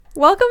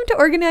Welcome to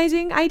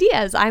Organizing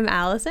Ideas. I'm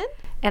Allison.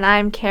 And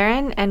I'm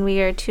Karen, and we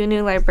are two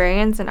new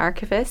librarians and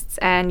archivists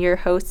and your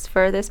hosts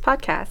for this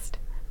podcast.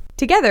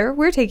 Together,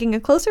 we're taking a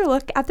closer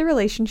look at the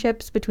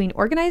relationships between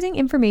organizing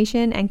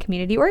information and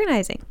community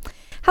organizing,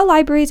 how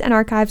libraries and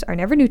archives are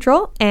never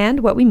neutral,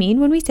 and what we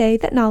mean when we say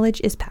that knowledge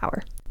is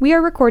power. We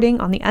are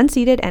recording on the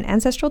unceded and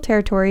ancestral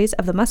territories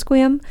of the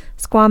Musqueam,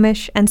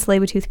 Squamish, and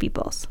Tsleil-Waututh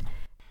peoples.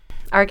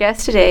 Our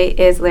guest today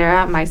is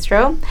Lara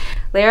Maestro.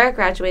 Lara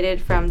graduated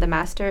from the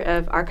Master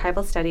of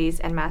Archival Studies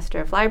and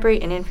Master of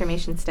Library and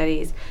Information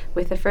Studies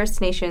with the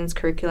First Nations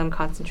curriculum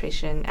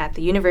concentration at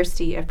the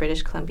University of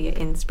British Columbia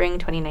in spring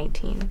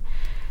 2019.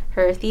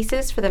 Her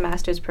thesis for the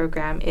master's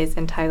program is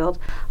entitled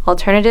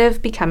Alternative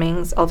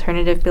Becomings,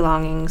 Alternative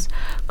Belongings,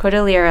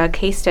 Cordillera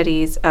Case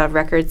Studies of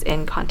Records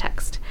in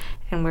Context.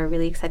 And we're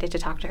really excited to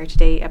talk to her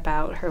today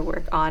about her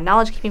work on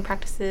knowledge-keeping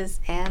practices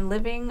and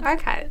living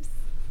archives.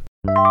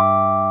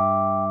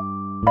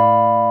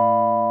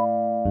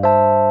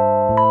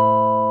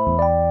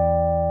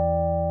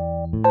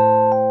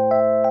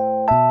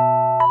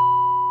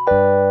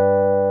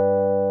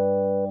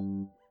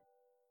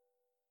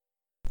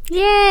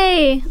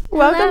 Yay!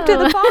 Welcome to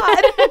the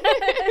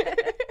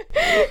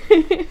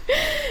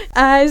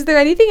pod. Is there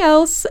anything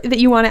else that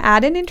you want to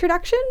add in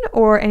introduction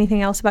or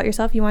anything else about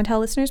yourself you want to tell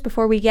listeners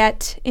before we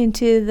get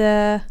into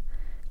the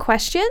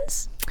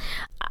questions?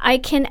 I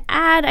can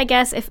add, I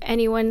guess, if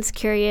anyone's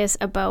curious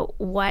about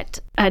what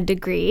a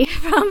degree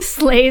from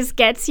SLAIS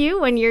gets you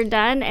when you're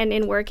done and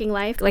in working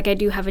life. Like, I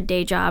do have a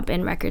day job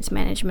in records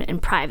management and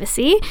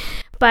privacy,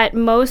 but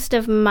most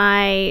of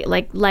my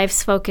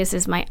life's focus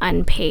is my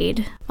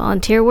unpaid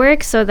volunteer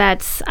work. So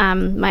that's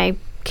my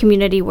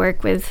community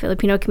work with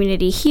Filipino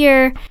community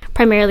here,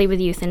 primarily with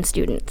youth and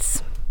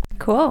students.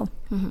 Cool.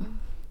 Mm-hmm.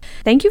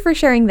 Thank you for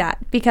sharing that,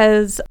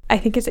 because I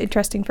think it's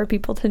interesting for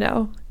people to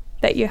know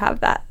that you have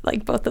that,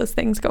 both those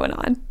things going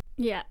on.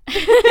 Yeah.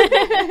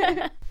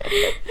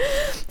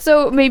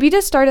 So maybe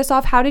to start us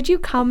off, how did you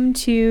come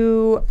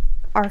to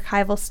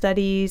archival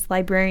studies,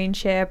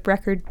 librarianship,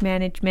 record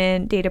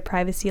management, data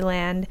privacy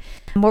land?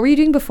 What were you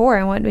doing before,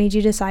 and what made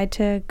you decide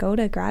to go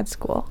to grad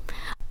school?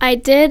 I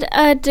did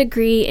a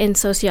degree in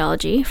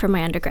sociology for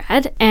my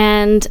undergrad,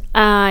 and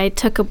I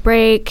took a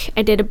break.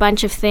 I did a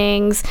bunch of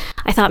things.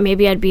 I thought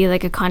maybe I'd be a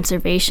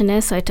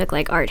conservationist, so I took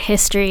art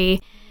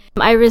history.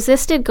 I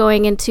resisted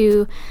going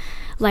into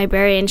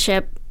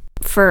librarianship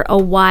for a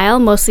while,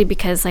 mostly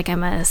because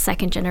I'm a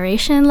second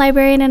generation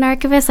librarian and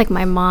archivist.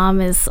 My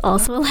mom is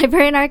also a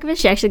librarian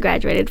archivist. She actually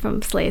graduated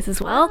from SLAIS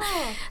as well.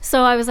 Oh.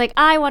 So I was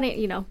I want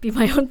to, be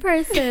my own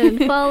person,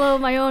 follow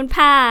my own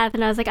path.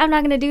 And I was I'm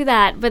not going to do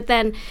that. But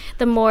then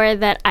the more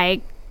that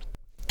I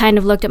kind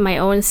of looked at my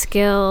own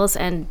skills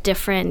and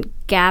different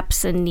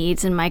gaps and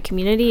needs in my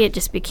community, it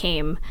just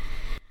became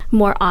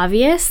more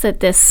obvious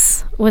that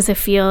this was a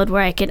field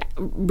where I could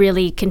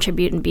really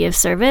contribute and be of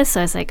service.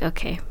 So I was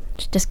okay,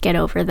 just get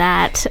over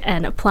that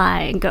and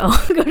apply and go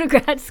to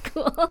grad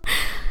school.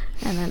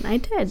 And then I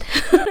did.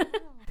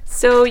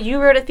 So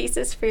you wrote a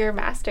thesis for your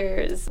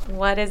master's.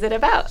 What is it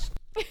about?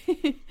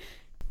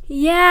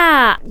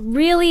 Yeah,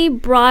 really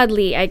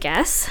broadly, I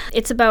guess.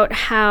 It's about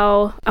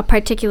how a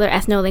particular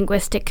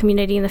ethno-linguistic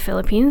community in the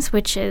Philippines,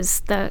 which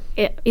is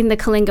in the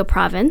Kalinga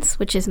province,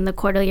 which is in the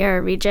Cordillera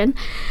region,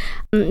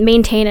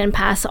 maintain and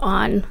pass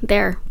on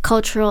their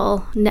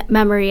cultural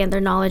memory and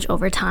their knowledge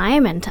over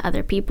time and to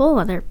other people,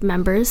 other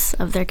members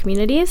of their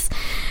communities.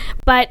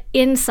 But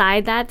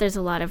inside that, there's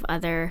a lot of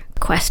other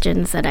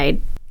questions that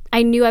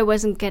I knew I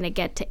wasn't going to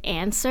get to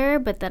answer,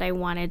 but that I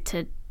wanted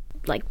to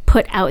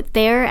put out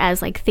there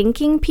as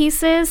thinking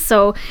pieces.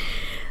 So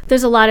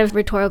there's a lot of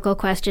rhetorical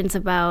questions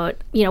about,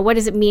 what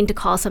does it mean to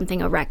call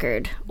something a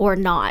record or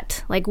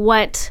not?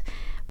 What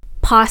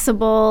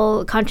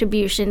possible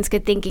contributions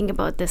could thinking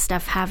about this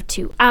stuff have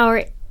to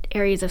our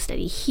areas of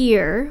study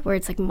here, where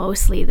it's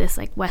mostly this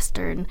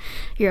Western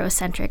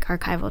Eurocentric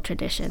archival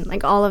tradition.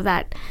 All of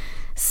that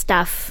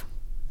stuff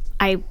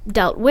I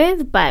dealt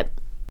with, but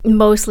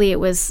mostly it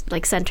was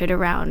centered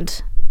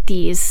around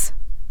these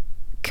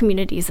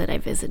communities that I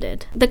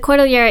visited. The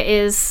Cordillera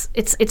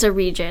it's a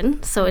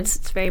region, so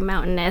it's very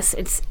mountainous.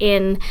 It's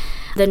in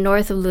the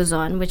north of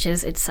Luzon, which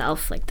is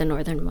itself the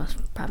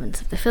northernmost province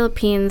of the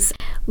Philippines.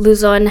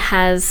 Luzon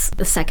has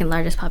the second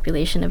largest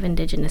population of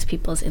indigenous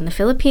peoples in the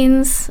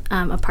Philippines,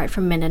 apart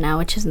from Mindanao,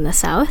 which is in the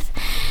south.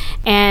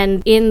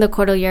 And in the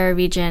Cordillera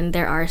region,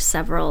 there are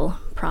several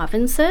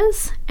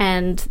provinces,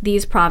 and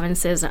these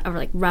provinces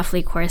are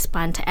roughly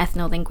correspond to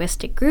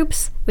ethno-linguistic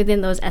groups.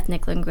 Within those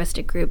ethnic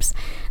linguistic groups,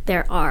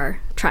 there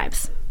are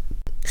tribes.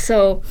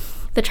 So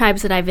the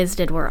tribes that I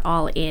visited were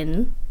all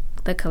in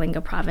the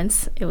Kalinga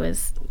province. It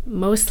was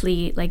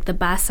mostly the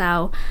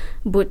Basao,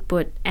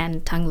 Butbut,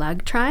 and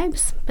Tanglug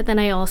tribes. But then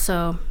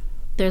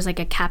there's a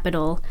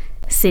capital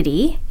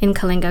city in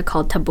Kalinga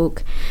called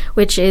Tabuk,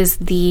 which is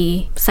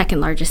the second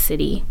largest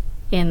city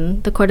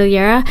in the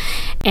Cordillera,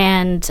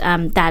 and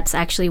that's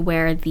actually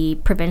where the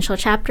provincial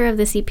chapter of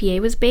the CPA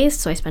was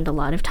based, so I spent a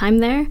lot of time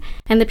there.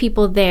 And the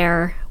people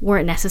there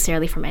weren't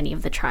necessarily from any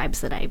of the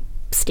tribes that I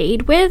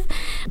stayed with,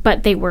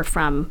 but they were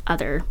from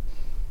other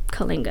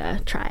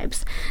Kalinga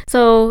tribes.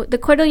 So the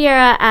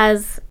Cordillera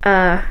as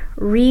a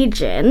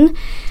region,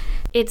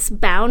 its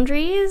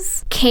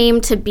boundaries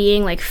came to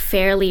being like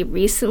fairly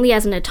recently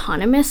as an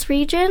autonomous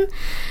region,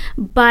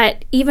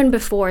 but even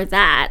before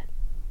that,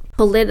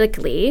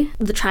 politically,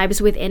 the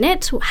tribes within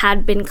it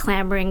had been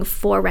clamoring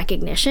for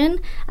recognition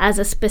as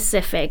a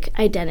specific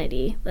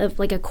identity, of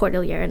like a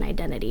Cordilleran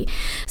identity.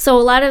 So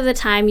a lot of the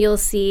time you'll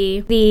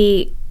see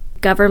the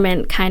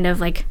government kind of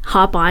like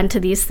hop on to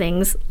these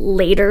things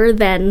later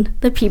than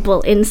the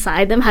people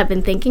inside them have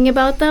been thinking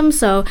about them.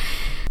 So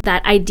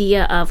that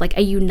idea of like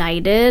a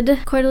united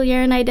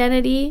Cordilleran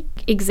identity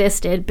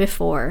existed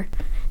before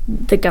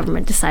the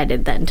government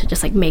decided then to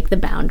just like make the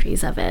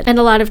boundaries of it. And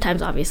a lot of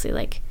times, obviously,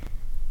 like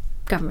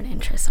government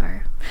interests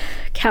are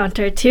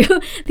counter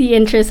to the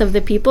interests of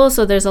the people.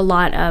 So there's a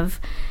lot of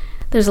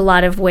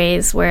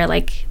ways where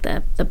like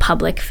the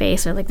public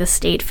face or like the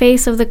state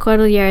face of the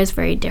Cordillera is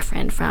very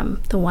different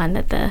from the one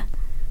that the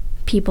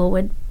people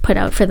would put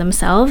out for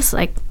themselves.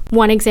 Like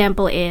one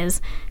example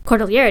is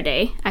Cordillera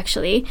Day,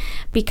 actually,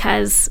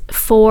 because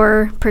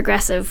for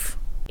progressive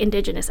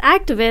Indigenous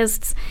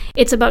activists,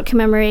 it's about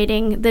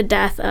commemorating the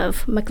death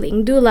of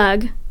Makling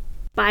Dulag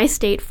by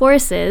state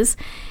forces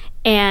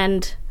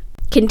and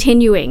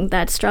continuing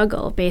that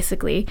struggle,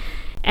 basically.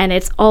 And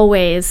it's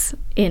always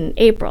in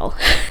April.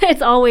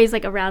 It's always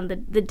like around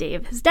the day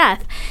of his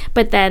death.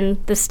 But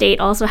then the state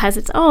also has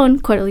its own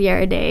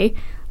Cordillera Day,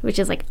 which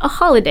is like a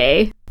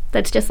holiday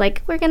that's just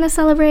like, we're going to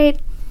celebrate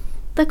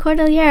the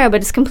Cordillera,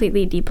 but it's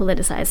completely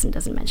depoliticized and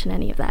doesn't mention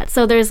any of that.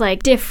 So there's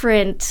like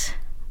different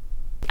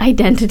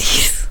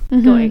identities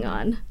going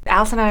on.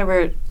 Alice and I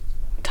were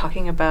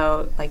talking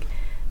about like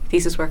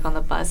thesis work on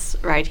the bus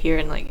ride here,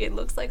 and like it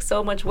looks like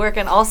so much work,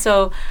 and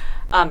also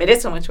it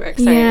is so much work.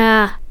 Sorry.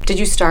 Yeah. Did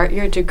you start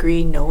your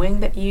degree knowing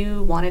that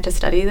you wanted to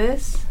study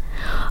this?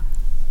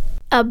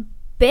 A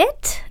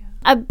bit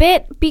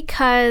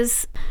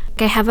because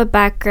I have a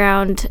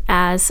background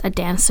as a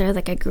dancer,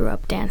 like I grew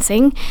up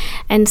dancing.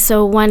 And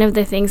so one of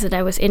the things that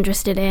I was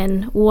interested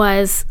in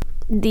was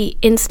the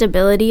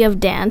instability of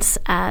dance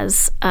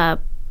as a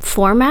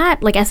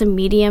format, like as a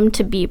medium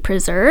to be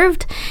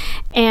preserved.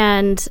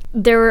 And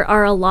there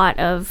are a lot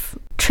of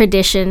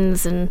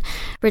traditions and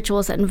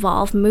rituals that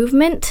involve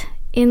movement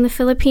in the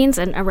Philippines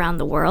and around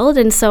the world.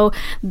 And so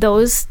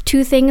those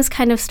two things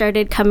kind of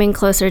started coming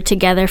closer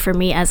together for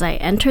me as I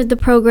entered the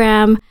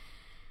program.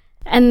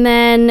 And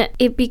then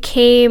it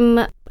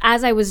became,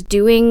 as I was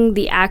doing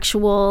the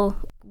actual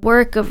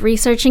work of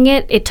researching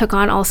it, it took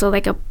on also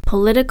like a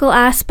political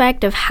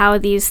aspect of how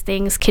these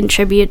things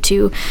contribute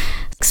to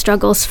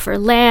struggles for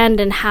land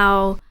and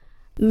how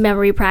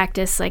memory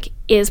practice like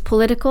is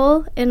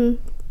political in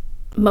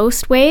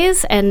most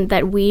ways, and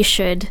that we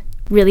should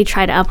really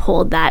try to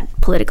uphold that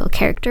political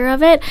character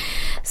of it.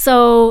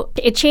 So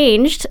it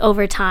changed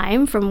over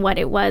time from what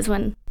it was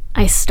when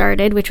I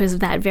started, which was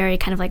that very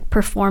kind of like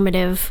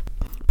performative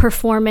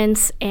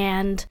performance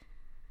and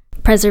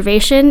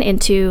preservation,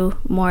 into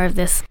more of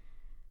this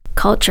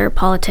culture,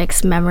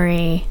 politics,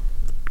 memory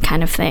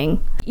kind of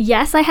thing.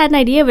 Yes, I had an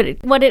idea, but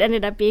what it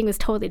ended up being was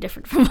totally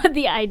different from what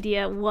the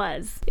idea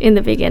was in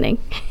the beginning.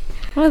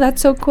 Oh,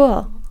 that's so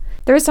cool.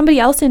 There was somebody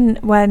else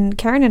when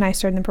Karen and I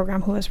started the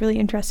program who was really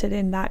interested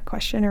in that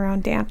question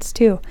around dance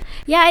too.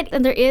 Yeah,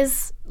 and there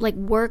is like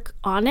work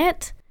on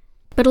it,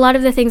 but a lot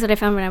of the things that I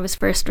found when I was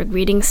first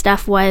reading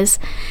stuff was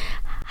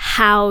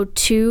how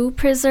to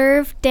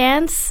preserve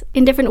dance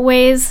in different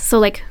ways. So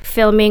like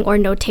filming or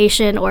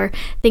notation or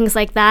things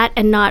like that,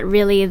 and not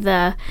really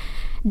the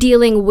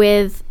dealing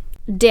with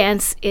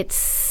dance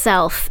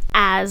itself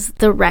as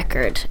the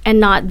record and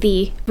not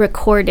the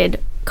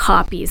recorded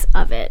copies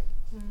of it.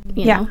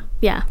 You know?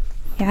 Yeah.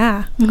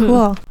 Yeah.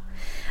 Cool.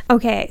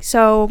 Okay.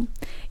 So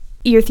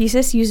your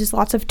thesis uses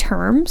lots of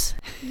terms.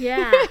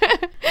 Yeah.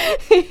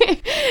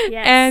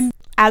 Yes. And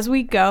as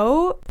we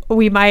go,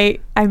 I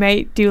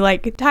might do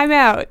like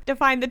timeout,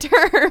 define the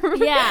term.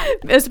 Yeah.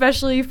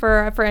 Especially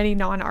for any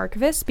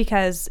non-archivists,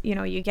 because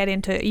you get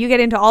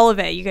into all of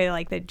it. You get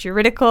like the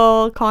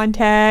juridical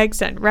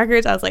context and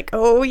records. I was like,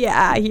 oh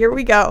yeah, here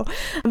we go.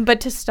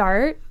 But to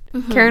start,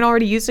 Karen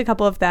already used a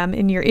couple of them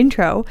in your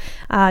intro.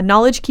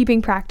 Knowledge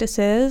keeping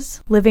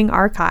practices, living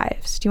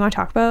archives. Do you want to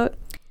talk about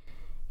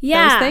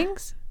those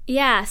things?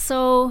 Yeah.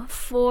 So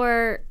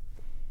for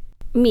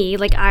me,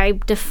 like I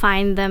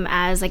define them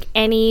as like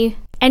any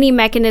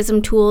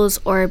mechanism, tools,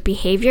 or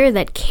behavior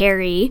that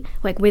carry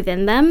like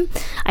within them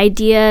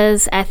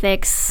ideas,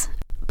 ethics,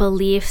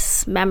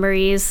 beliefs,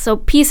 memories. So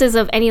pieces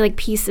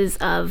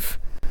of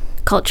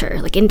culture,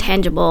 like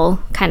intangible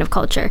kind of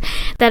culture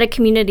that a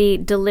community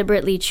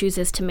deliberately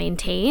chooses to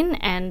maintain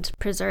and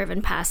preserve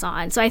and pass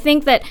on. So I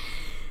think that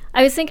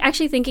I was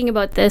actually thinking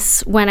about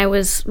this when I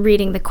was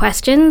reading the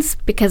questions,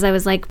 because I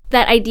was like,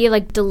 that idea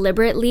like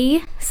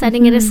deliberately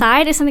setting it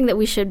aside is something that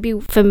we should be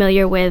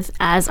familiar with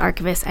as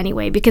archivists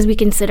anyway, because we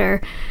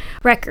consider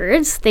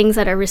records things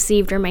that are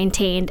received or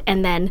maintained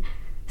and then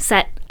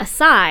set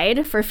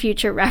aside for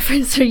future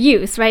reference or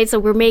use, right? So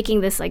we're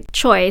making this like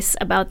choice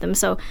about them.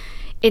 So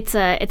it's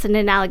an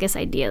analogous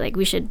idea. Like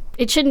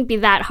it shouldn't be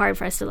that hard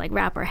for us to like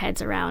wrap our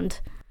heads around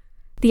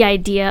the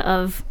idea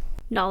of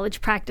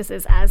knowledge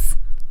practices as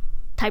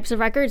types of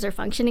records or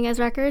functioning as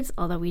records,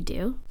 although we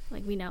do.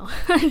 Like we know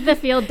the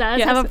field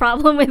does have a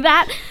problem with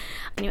that.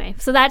 Anyway,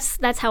 so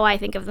that's how I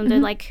think of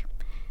them.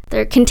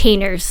 They're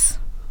containers,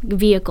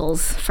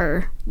 vehicles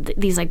for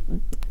these like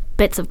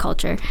bits of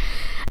culture.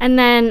 And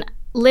then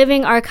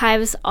living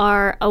archives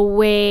are a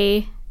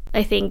way,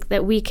 I think,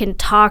 that we can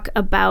talk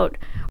about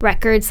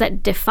records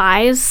that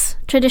defies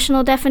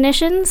traditional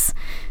definitions.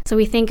 So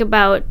we think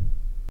about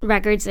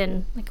records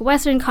in like a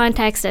Western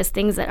context as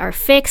things that are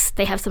fixed.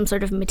 They have some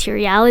sort of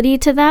materiality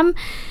to them.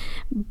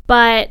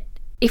 But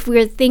if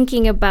we're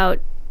thinking about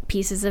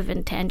pieces of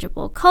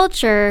intangible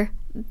culture,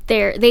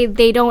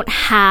 they don't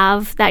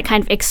have that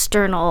kind of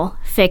external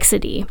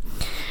fixity,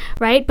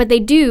 right? But they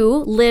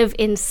do live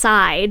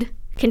inside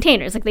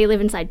containers, like they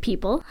live inside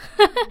people.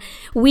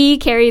 We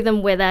carry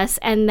them with us,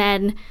 and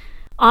then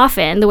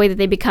often the way that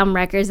they become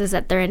records is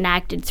that they're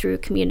enacted through a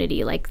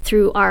community, like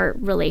through our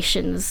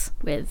relations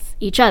with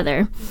each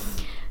other.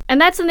 And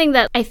that's something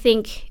that I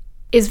think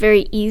is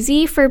very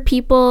easy for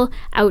people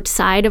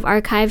outside of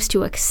archives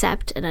to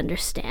accept and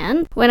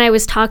understand. When I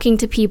was talking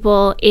to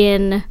people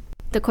in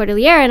the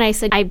Cordillera and I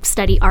said, I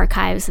study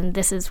archives and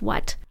this is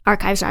what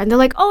archives are. And they're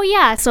like, oh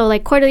yeah, so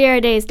like Cordillera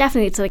Day is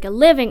definitely, it's like a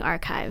living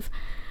archive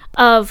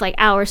of like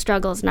our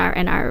struggles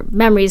and our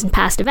memories and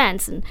past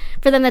events. And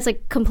for them, that's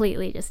like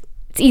completely just,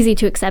 it's easy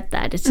to accept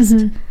that. It's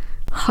just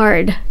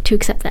hard to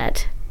accept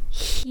that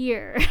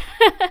here.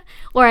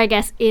 Or I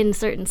guess in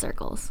certain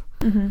circles.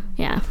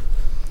 Yeah.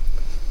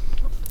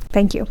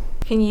 Thank you.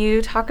 Can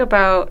you talk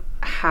about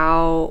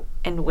how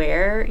and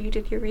where you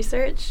did your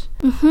research?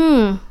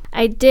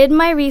 I did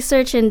my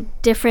research in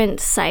different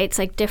sites,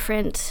 like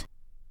different,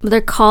 they're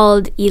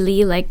called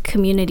ili, like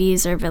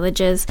communities or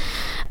villages,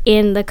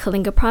 in the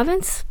Kalinga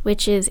province,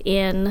 which is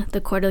in the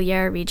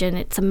Cordillera region.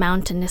 It's a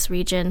mountainous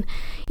region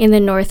in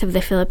the north of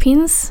the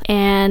Philippines.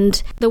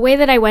 And the way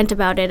that I went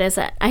about it is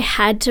that I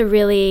had to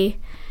really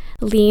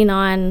lean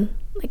on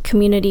like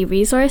community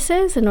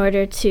resources in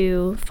order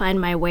to find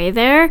my way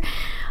there.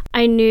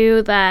 I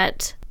knew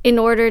that in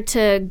order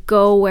to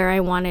go where I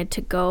wanted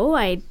to go,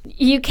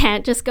 you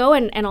can't just go,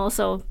 and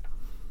also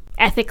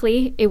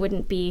ethically it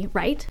wouldn't be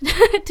right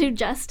to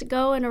just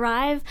go and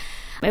arrive.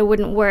 It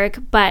wouldn't work.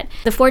 But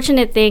the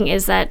fortunate thing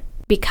is that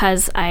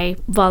because I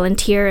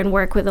volunteer and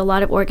work with a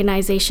lot of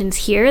organizations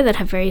here that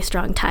have very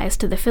strong ties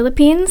to the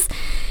Philippines,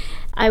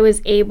 I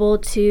was able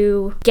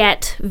to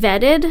get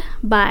vetted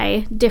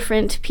by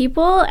different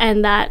people,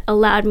 and that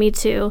allowed me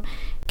to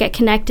get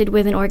connected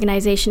with an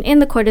organization in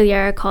the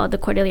Cordillera called the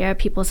Cordillera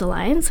People's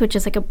Alliance, which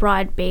is like a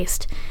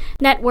broad-based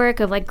network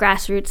of like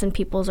grassroots and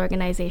people's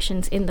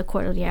organizations in the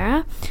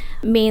Cordillera,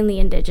 mainly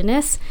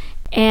indigenous.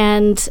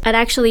 And I'd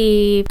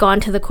actually gone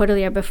to the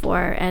Cordillera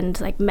before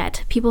and like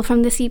met people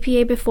from the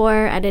CPA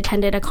before. I'd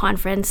attended a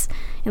conference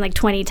in like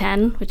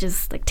 2010, which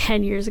is like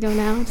 10 years ago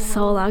now. It's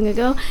so long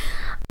ago.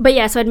 But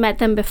yeah, so I'd met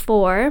them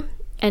before.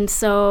 And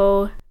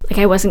so like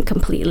I wasn't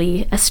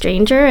completely a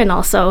stranger. And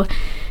also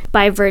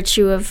by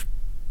virtue of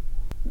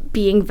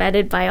being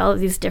vetted by all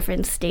of these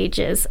different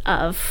stages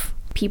of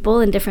people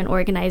in different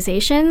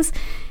organizations,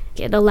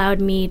 it allowed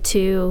me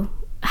to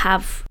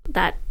have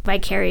that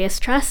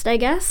vicarious trust, I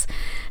guess,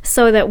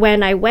 so that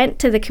when I went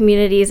to the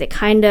communities, it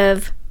kind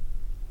of,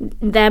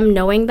 them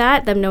knowing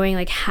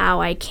like how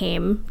I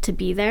came to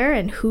be there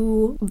and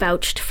who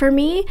vouched for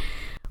me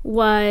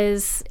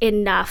was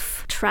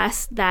enough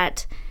trust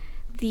that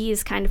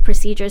these kind of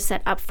procedures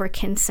set up for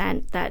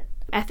consent that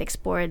ethics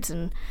boards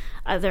and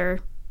other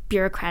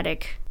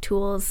bureaucratic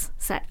tools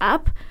set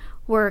up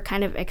were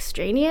kind of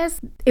extraneous.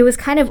 It was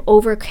kind of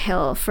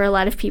overkill for a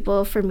lot of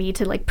people for me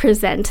to like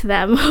present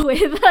them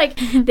with like,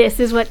 this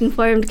is what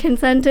informed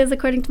consent is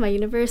according to my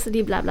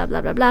university, blah, blah,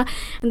 blah, blah, blah.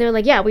 And they're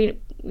like,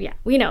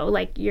 we know,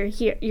 like you're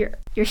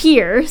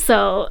here.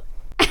 So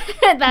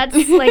that's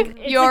like,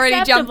 it's you already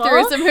acceptable.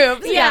 Jumped through some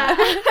hoops. Yeah.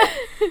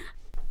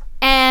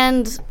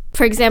 And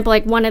for example,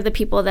 like one of the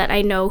people that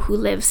I know who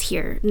lives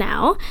here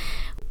now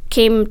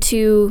came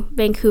to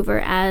Vancouver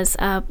as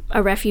a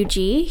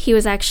refugee. He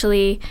was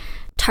actually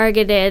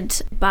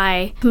targeted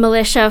by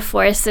militia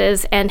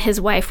forces and his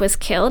wife was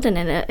killed in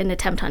an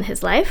attempt on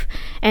his life.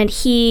 And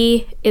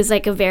he is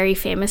like a very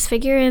famous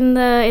figure in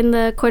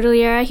the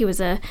Cordillera. He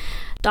was a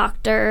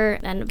doctor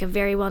and like a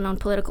very well-known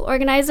political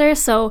organizer.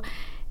 So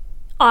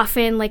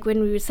often, like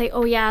when we would say,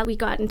 oh yeah, we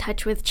got in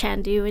touch with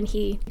Chandu and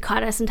he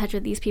caught us in touch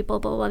with these people,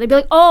 blah, blah, blah, they'd be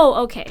like,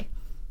 oh, okay.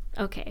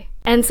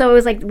 And so it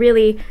was like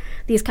really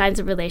these kinds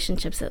of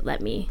relationships that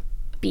let me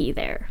be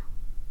there.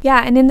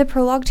 Yeah, and in the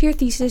prologue to your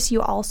thesis,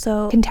 you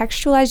also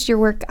contextualized your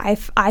work, I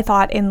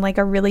thought, in like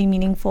a really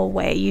meaningful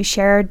way. You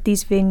shared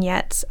these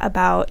vignettes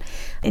about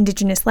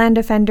Indigenous land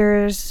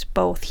defenders,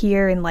 both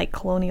here in like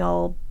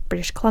colonial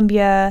British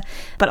Columbia,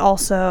 but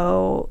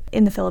also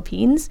in the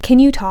Philippines. Can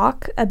you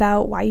talk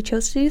about why you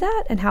chose to do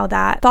that and how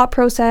that thought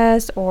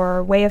process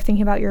or way of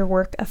thinking about your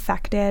work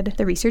affected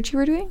the research you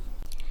were doing?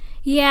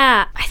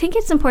 Yeah, I think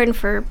it's important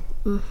for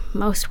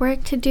most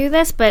work to do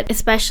this, but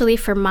especially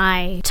for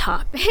my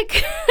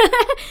topic,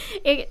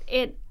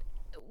 it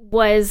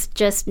was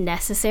just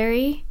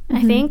necessary,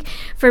 I think,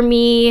 for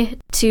me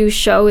to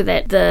show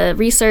that the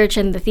research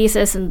and the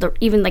thesis and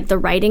even like the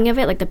writing of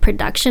it, like the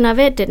production of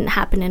it, didn't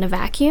happen in a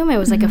vacuum. It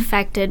was like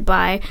affected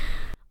by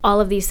all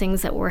of these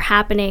things that were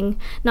happening,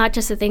 not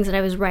just the things that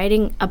I was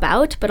writing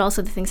about, but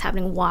also the things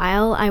happening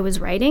while I was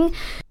writing.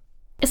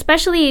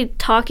 Especially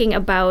talking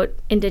about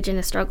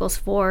Indigenous struggles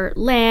for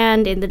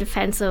land, in the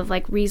defense of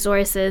like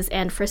resources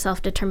and for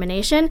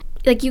self-determination.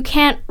 Like, you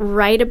can't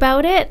write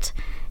about it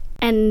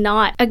and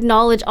not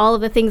acknowledge all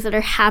of the things that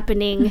are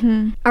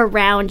happening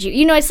around you.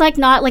 You know, it's like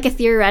not like a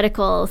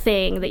theoretical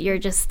thing that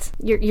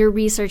you're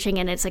researching,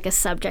 and it's like a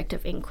subject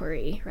of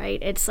inquiry, right?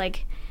 It's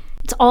like,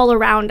 it's all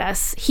around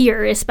us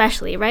here,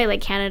 especially, right? Like,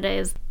 Canada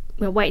is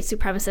a white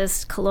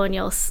supremacist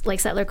colonial,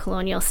 like settler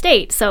colonial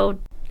state. So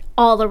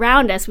all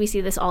around us, we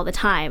see this all the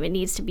time. It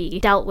needs to be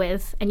dealt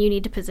with, and you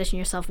need to position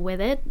yourself with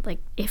it, like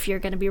if you're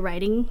going to be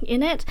writing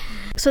in it.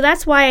 So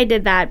that's why I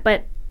did that.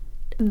 But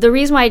the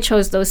reason why I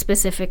chose those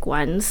specific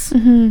ones,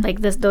 like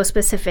those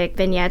specific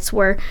vignettes,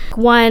 were,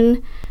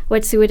 one,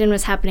 Wet'suwet'en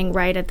was happening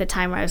right at the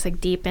time where I was like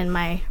deep in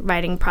my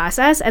writing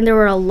process, and there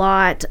were a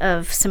lot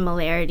of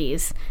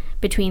similarities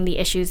between the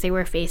issues they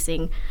were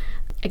facing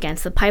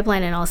against the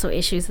pipeline and also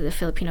issues that the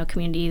Filipino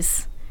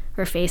communities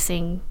were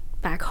facing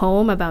back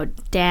home about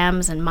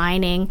dams and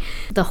mining.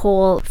 The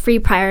whole free,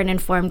 prior, and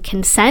informed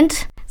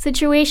consent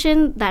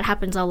situation that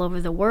happens all over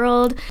the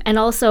world, and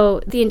also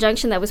the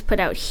injunction that was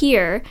put out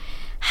here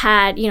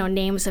had, you know,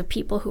 names of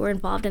people who were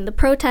involved in the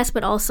protest,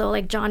 but also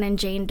like John and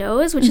Jane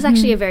Does, which is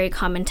actually a very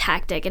common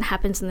tactic and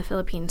happens in the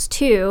Philippines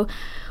too,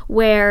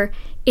 where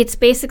it's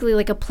basically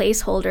like a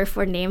placeholder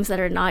for names that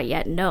are not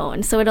yet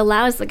known. So it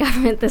allows the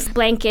government this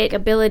blanket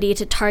ability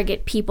to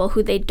target people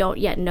who they don't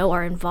yet know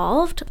are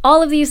involved.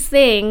 All of these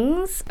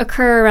things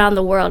occur around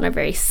the world and are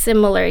very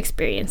similar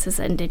experiences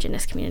that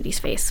Indigenous communities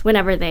face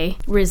whenever they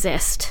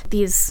resist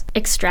these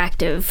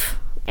extractive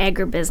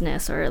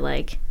agribusiness or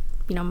like,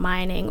 you know,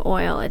 mining,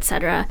 oil,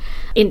 etc.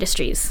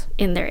 industries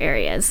in their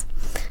areas.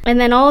 And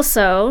then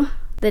also,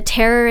 the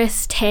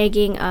terrorist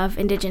tagging of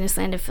Indigenous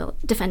land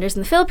defenders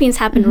in the Philippines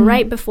happened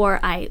right before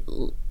I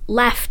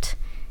left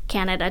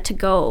Canada to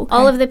go.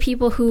 All of the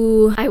people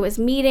who I was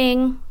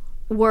meeting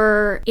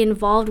were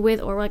involved with,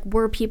 or like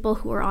were people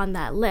who were on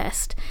that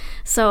list.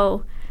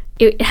 So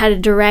it had a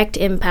direct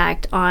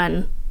impact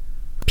on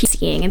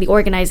PCing and the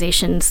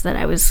organizations that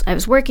I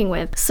was working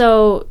with.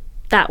 So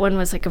that one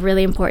was like a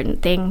really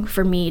important thing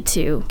for me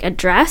to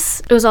address.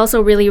 It was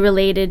also really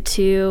related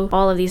to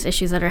all of these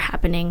issues that are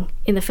happening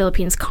in the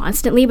Philippines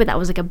constantly, but that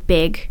was like a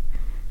big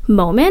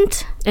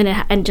moment,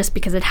 and just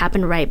because it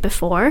happened right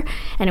before,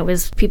 and it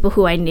was people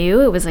who I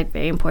knew, it was like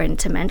very important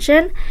to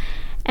mention.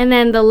 And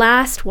then the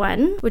last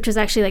one, which was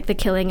actually like the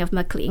killing of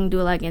Makliing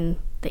Dulag in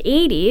the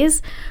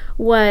 80s,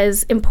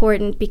 was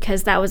important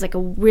because that was like a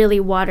really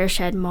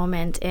watershed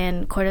moment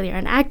in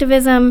Cordilleran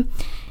activism.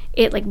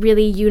 It like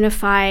really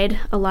unified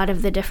a lot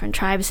of the different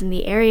tribes in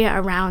the area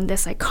around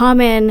this like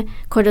common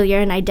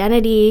Cordilleran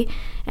identity.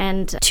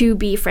 And to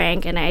be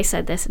frank, and I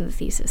said this in the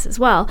thesis as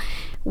well,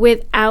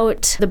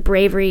 without the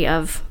bravery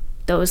of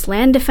those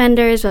land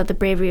defenders, without the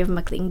bravery of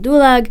Makliing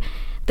Dulag,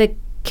 the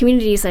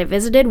communities I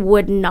visited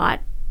would not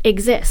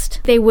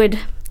exist. They would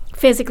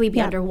physically be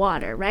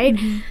underwater, right?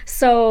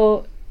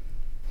 So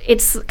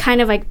it's kind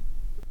of like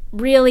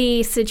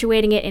really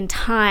situating it in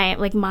time,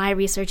 like my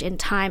research in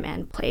time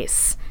and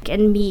place,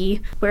 and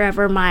me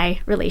wherever my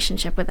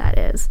relationship with that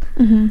is.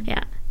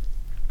 Yeah.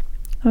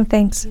 Oh,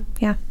 thanks.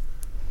 Yeah.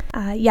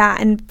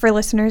 And for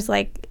listeners,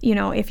 like, you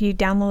know, if you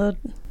download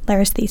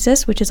Lara's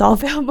thesis, which is all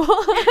available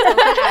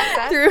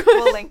through,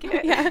 we'll link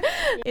it. Yeah.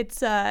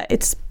 It's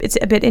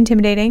a bit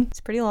intimidating.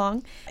 It's pretty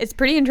long. It's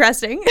pretty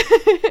interesting.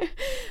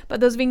 But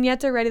those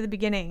vignettes are right at the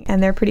beginning,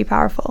 and they're pretty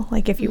powerful.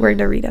 Like if you were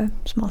to read a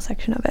small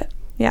section of it.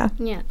 Yeah.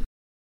 Yeah.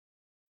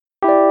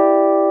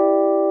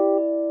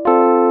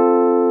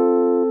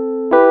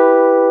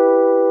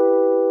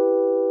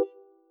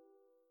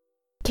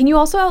 Can you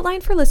also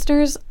outline for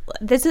listeners,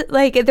 this is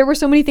like, there were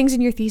so many things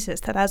in your thesis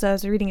that as I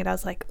was reading it, I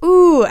was like,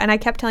 ooh, and I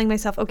kept telling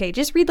myself, okay,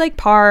 just read like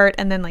part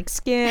and then like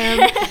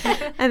skim.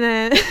 And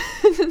then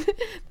I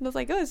was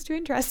like, oh, it's too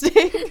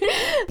interesting.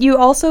 You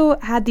also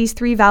had these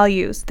 3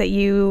 values that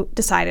you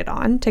decided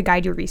on to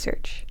guide your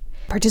research: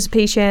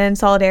 participation,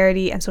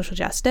 solidarity, and social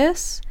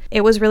justice.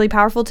 It was really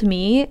powerful to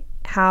me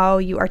how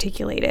you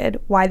articulated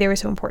why they were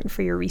so important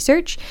for your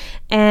research.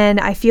 And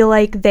I feel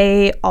like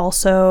they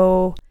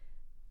also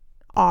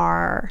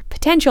are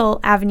potential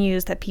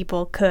avenues that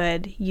people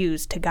could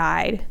use to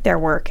guide their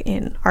work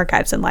in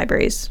archives and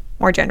libraries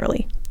more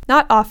generally.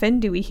 Not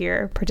often do we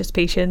hear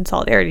participation,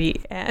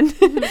 solidarity, and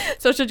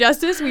social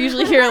justice. We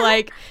usually hear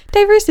like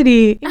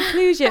diversity,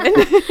 inclusion,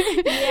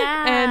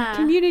 and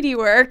community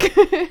work.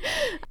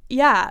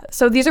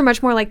 So these are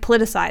much more like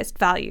politicized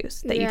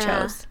values that you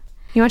chose.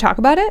 You want to talk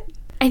about it?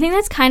 I think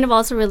that's kind of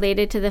also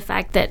related to the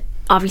fact that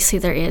obviously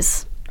there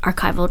is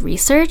archival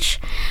research,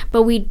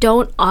 but we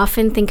don't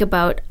often think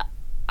about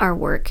our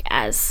work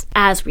as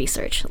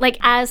research, like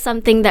as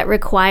something that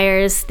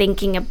requires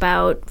thinking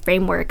about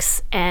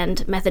frameworks and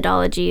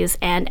methodologies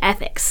and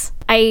ethics.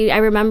 I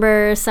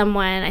remember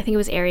someone, I think it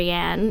was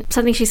Ariane,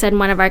 something she said in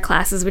one of our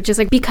classes, which is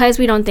like, because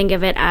we don't think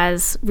of it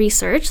as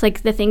research,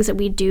 like the things that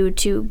we do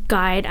to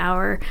guide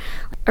our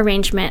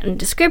arrangement and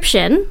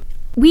description,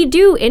 we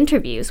do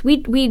interviews, we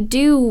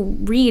do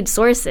read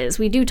sources,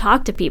 we do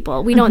talk to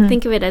people. We don't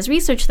think of it as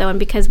research though, and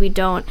because we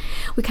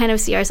kind of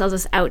see ourselves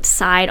as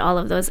outside all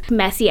of those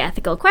messy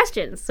ethical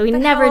questions, so we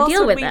never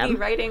deal with them. Be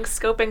writing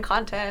scope and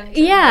content.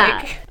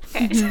 Yeah.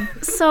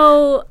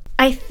 So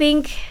I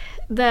think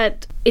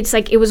that it's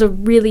like it was a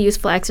really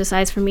useful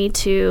exercise for me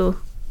to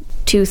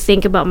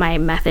think about my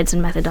methods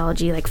and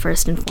methodology like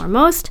first and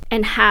foremost,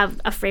 and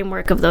have a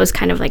framework of those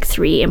kind of like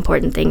 3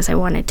 important things I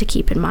wanted to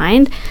keep in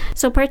mind.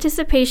 So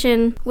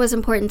participation was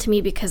important to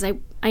me because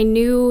I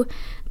knew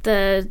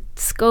the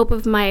scope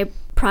of my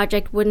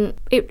project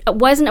it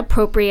wasn't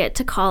appropriate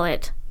to call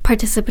it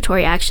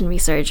participatory action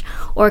research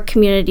or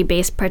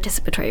community-based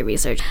participatory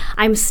research.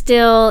 I'm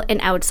still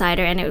an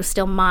outsider, and it was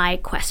still my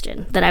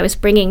question that I was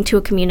bringing to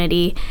a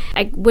community.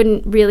 I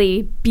wouldn't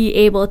really be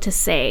able to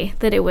say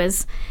that it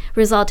was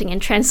resulting in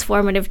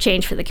transformative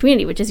change for the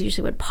community, which is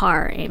usually what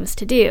PAR aims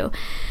to do.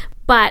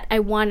 But I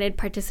wanted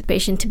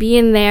participation to be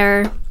in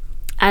there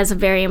as a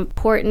very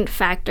important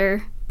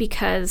factor,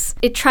 because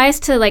it tries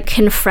to like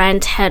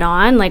confront head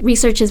on, like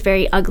research's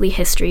very ugly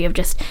history of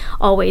just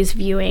always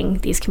viewing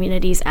these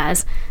communities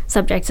as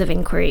subjects of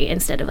inquiry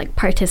instead of like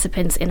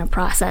participants in a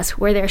process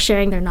where they're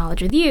sharing their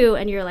knowledge with you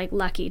and you're like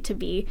lucky to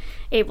be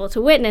able to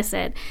witness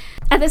it.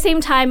 At the same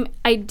time,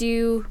 I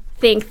do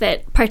think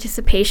that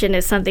participation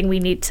is something we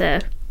need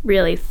to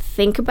really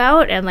think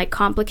about and like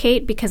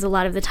complicate, because a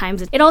lot of the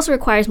times it also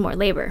requires more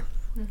labor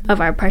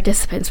of our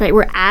participants, right?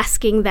 We're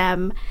asking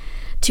them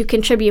to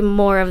contribute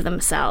more of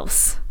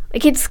themselves.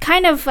 Like it's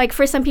kind of like,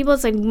 for some people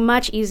it's like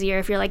much easier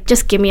if you're like,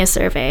 just give me a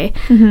survey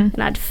and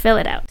I'd fill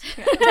it out.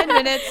 10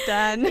 minutes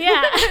done.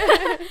 Yeah.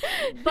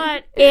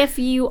 But if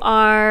you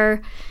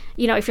are,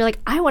 if you're like,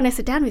 I want to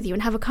sit down with you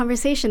and have a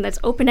conversation that's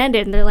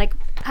open-ended, and they're like,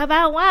 how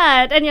about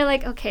what? And you're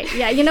like, okay,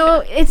 yeah,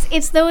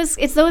 it's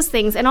those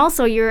things. And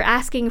also you're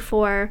asking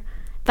for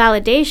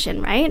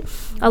validation, right?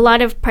 A lot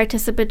of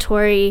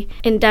participatory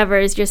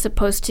endeavors, you're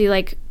supposed to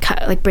like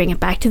bring it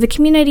back to the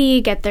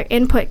community, get their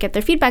input, get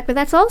their feedback, but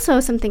that's also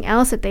something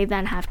else that they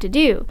then have to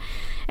do.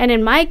 And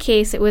in my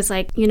case, it was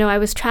like, I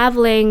was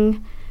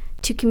traveling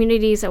to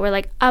communities that were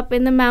like up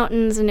in the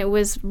mountains, and it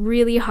was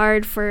really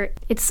hard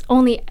it's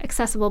only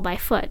accessible by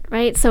foot,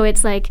 right? So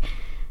it's like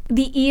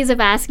the ease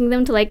of asking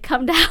them to like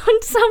come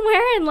down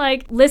somewhere and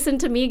like listen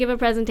to me give a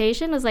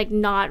presentation was like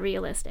not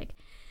realistic.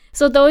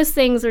 So those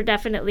things are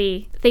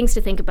definitely things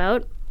to think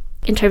about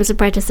in terms of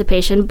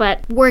participation,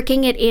 but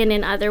working it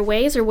in other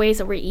ways, or ways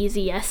that were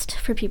easiest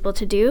for people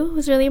to do,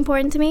 was really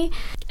important to me.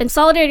 And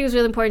solidarity was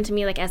really important to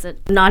me, like as a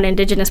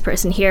non-Indigenous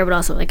person here, but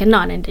also like a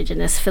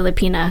non-Indigenous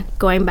Filipina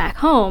going back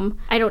home.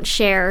 I don't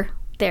share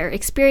their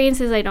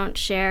experiences, I don't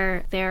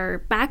share their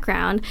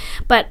background,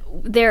 but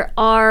there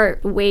are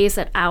ways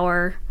that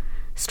our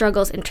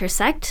struggles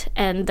intersect,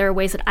 and there are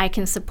ways that I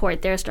can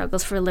support their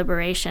struggles for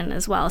liberation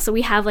as well. So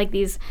we have like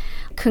these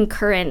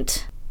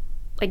concurrent,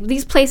 like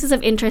these places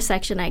of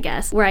intersection, I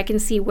guess, where I can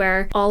see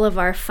where all of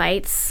our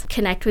fights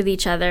connect with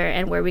each other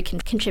and where we can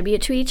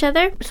contribute to each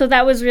other. So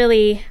that was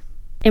really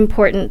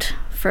important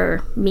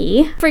for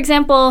me. For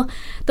example,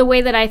 the way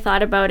that I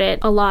thought about it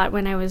a lot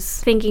when I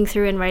was thinking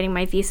through and writing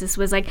my thesis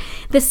was like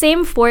the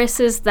same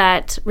forces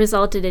that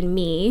resulted in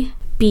me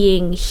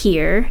being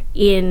here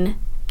in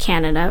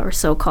Canada, or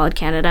so-called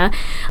Canada,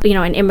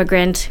 an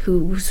immigrant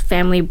whose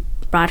family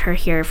brought her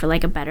here for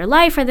like a better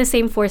life, are the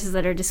same forces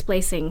that are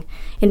displacing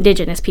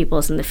Indigenous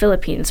peoples in the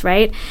Philippines,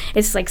 right?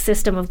 It's like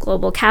system of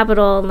global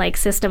capital and like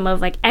system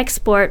of like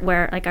export,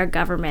 where like our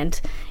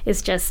government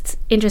is just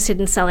interested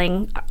in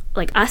selling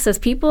like us as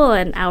people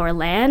and our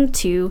land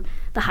to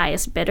the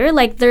highest bidder.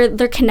 Like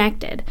they're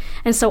connected,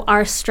 and so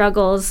our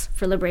struggles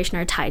for liberation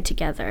are tied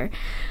together.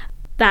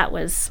 That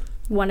was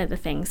one of the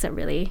things that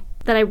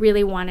I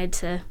really wanted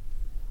to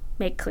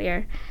make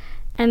clear.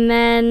 And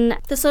then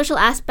the social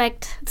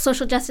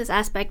justice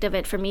aspect of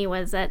it for me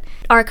was that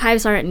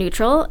archives aren't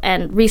neutral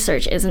and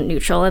research isn't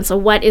neutral. And so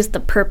what is the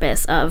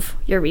purpose of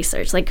your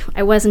research? Like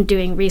I wasn't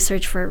doing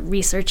research for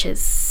research's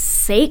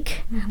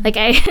sake. Like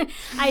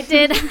I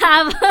did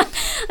have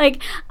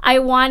like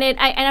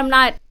and I'm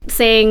not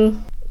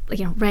saying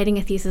writing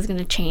a thesis is going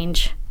to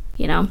change,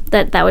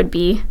 that would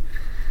be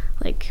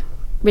like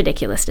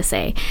ridiculous to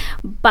say.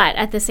 But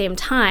at the same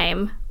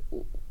time,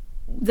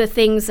 the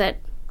things that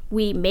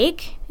we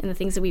make and the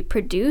things that we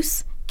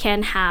produce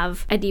can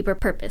have a deeper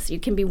purpose. You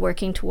can be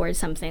working towards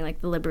something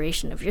like the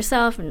liberation of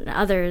yourself and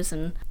others,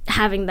 and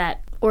having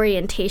that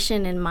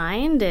orientation in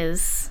mind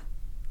is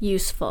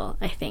useful,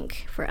 I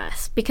think, for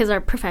us, because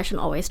our profession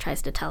always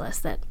tries to tell us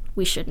that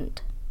we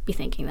shouldn't be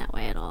thinking that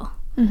way at all.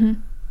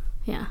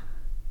 Yeah.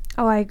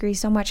 Oh, I agree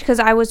so much, because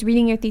I was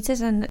reading your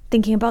thesis and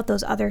thinking about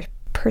those other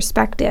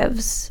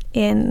perspectives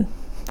in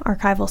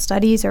archival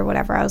studies or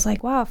whatever, I was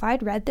like, wow, if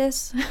I'd read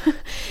this,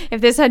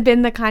 if this had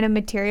been the kind of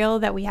material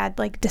that we had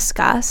like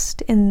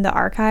discussed in the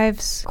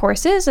archives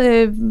courses,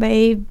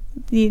 my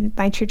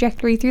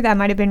trajectory through that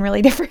might have been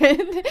really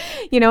different.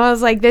 I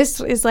was like, this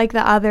is like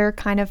the other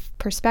kind of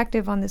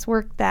perspective on this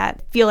work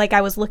that I feel like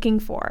I was looking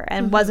for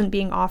and wasn't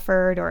being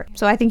offered.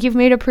 So I think you've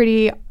made a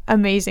pretty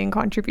amazing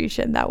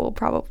contribution that will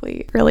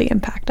probably really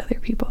impact other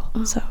people.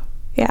 So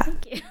yeah.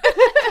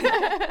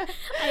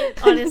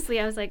 Honestly,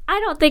 I was like, I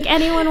don't think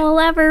anyone will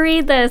ever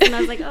read this. And I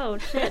was like, oh,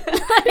 shit.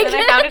 And then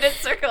I found it in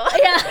Circle.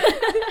 Yeah.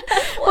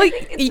 Well, I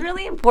think it's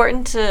really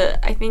important to,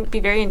 I think, be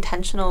very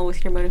intentional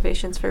with your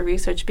motivations for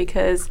research,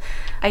 because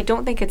I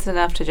don't think it's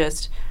enough to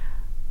just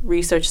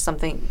research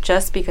something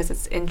just because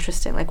it's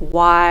interesting. Like,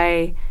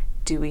 why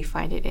do we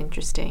find it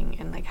interesting?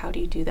 And, like, how do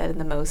you do that in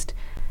the most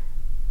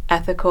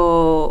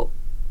ethical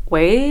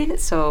way?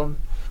 So,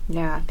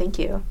 yeah, thank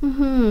you.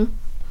 Mm-hmm.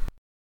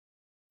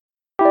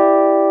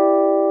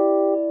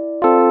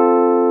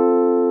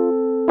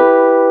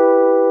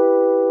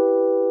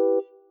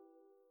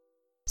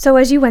 So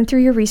as you went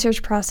through your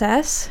research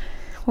process,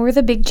 what were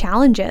the big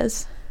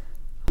challenges?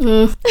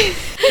 I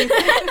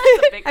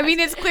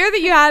mean, it's clear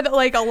that you had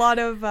like a lot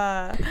of,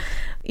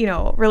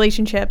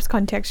 relationships,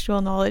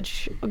 contextual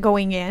knowledge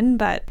going in,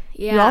 but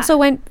you also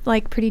went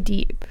like pretty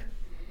deep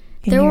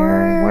in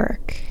your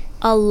work.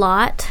 A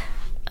lot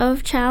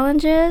of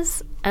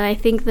challenges, and I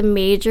think the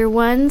major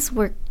ones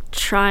were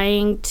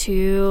trying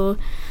to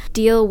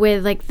deal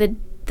with like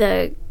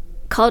the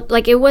cult.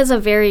 Like, it was a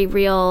very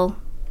real.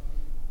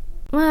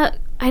 Well,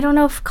 I don't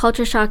know if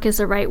culture shock is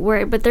the right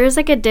word, but there's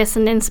like a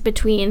dissonance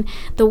between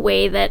the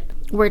way that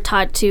we're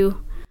taught to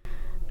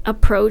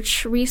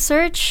approach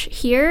research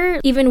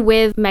here, even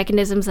with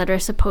mechanisms that are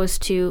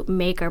supposed to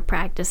make our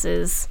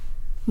practices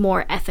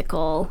more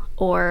ethical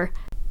or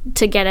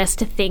to get us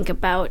to think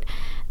about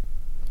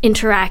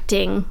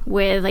interacting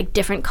with like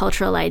different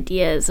cultural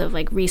ideas of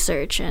like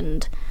research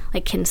and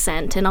like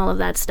consent and all of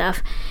that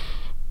stuff.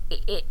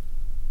 It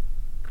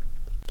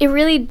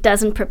really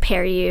doesn't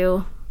prepare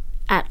you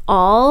at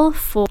all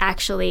for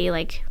actually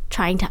like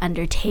trying to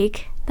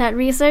undertake that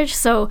research.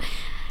 So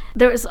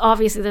there's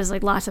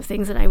like lots of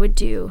things that I would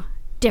do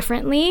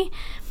differently.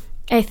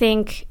 I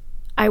think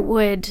I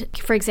would,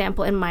 for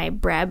example, in my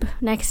BREB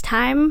next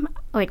time,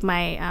 like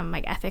my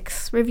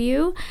ethics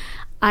review,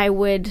 I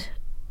would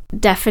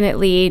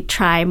definitely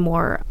try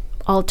more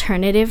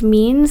alternative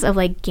means of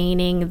like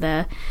gaining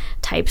the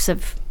types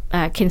of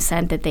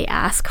consent that they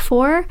ask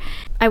for.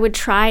 I would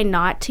try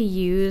not to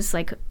use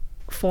like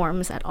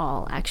forms at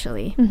all,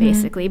 actually,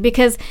 basically,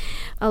 because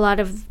a lot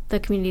of the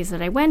communities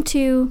that I went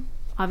to,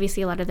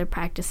 obviously a lot of their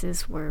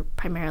practices were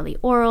primarily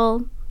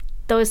oral.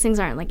 Those things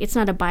aren't like, it's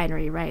not a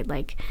binary, right?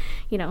 Like,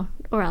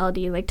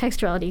 orality, like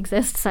textuality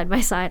exists side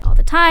by side all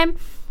the time.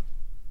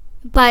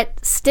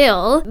 But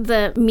still,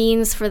 the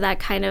means for that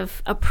kind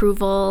of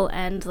approval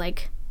and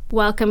like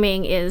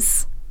welcoming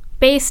is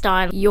based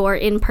on your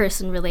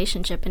in-person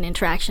relationship and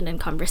interaction and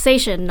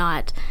conversation,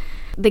 not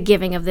the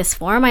giving of this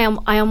form.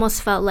 I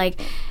almost felt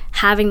like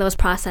having those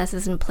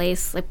processes in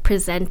place like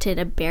presented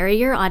a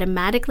barrier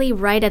automatically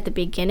right at the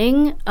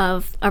beginning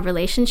of a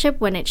relationship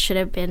when it should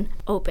have been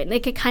open.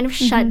 Like, it kind of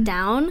shut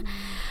down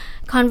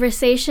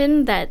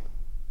conversation that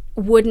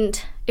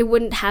wouldn't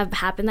have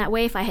happened that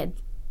way if I had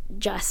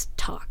just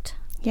talked.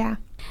 Yeah.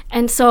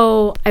 And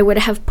so I would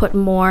have put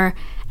more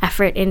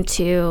effort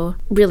into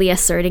really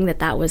asserting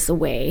that was the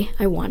way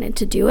I wanted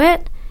to do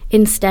it,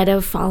 instead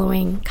of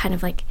following kind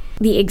of like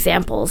the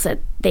examples that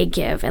they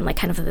give and like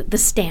kind of the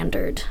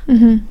standard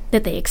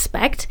that they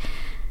expect.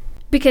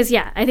 Because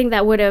I think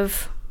that would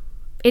have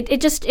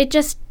it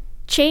just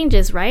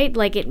changes, right?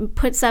 Like, it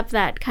puts up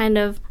that kind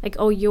of like,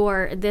 oh,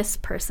 you're this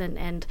person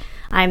and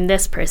I'm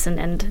this person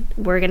and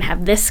we're gonna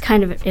have this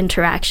kind of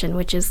interaction,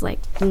 which is like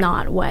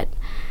not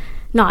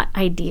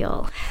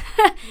ideal.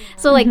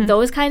 So like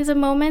those kinds of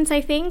moments,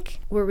 I think,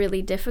 were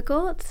really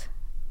difficult.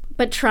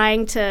 But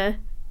trying to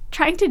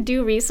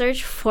do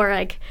research for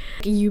like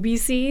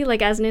UBC,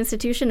 like as an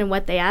institution, and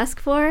what they ask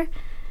for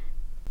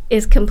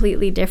is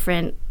completely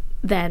different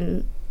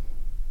than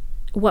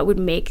what would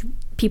make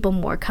people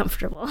more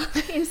comfortable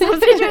in some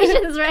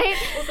situations, right?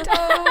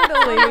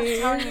 Totally.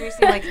 You're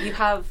saying like you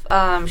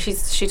have,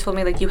 she told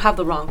me like you have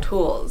the wrong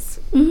tools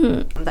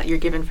that you're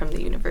given from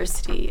the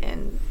university,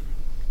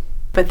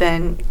 but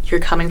then you're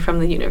coming from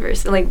the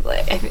university. Like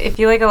I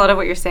feel like a lot of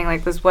what you're saying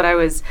like was what I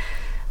was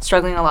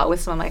struggling a lot with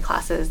some of my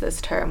classes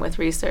this term with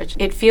research.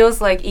 It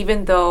feels like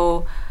even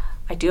though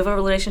I do have a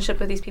relationship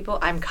with these people,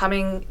 I'm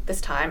coming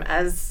this time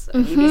as a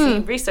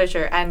UBC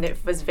researcher, and it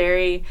was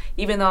very,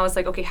 even though I was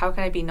like, okay, how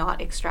can I be not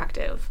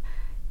extractive?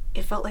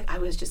 It felt like I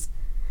was just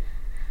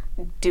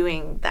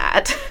doing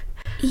that.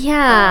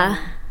 Yeah.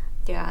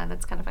 Yeah,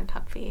 that's kind of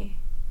uncomfy.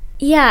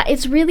 Yeah,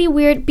 it's really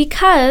weird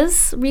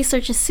because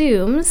research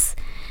assumes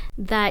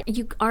that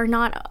you are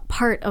not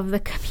part of the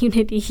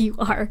community you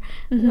are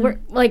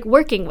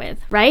working with,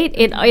 right?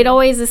 It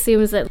always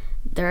assumes that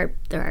there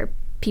are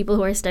people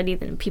who are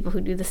studied and people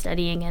who do the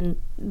studying, and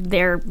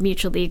they're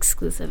mutually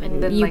exclusive,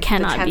 and then, you like,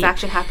 cannot the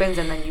transaction happens,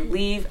 and then you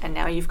leave, and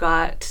now you've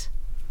got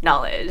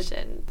knowledge.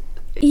 And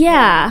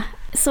yeah.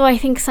 So I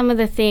think some of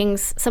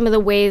the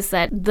ways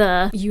that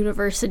the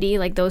university,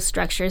 like those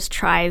structures,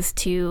 tries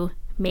to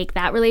make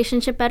that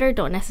relationship better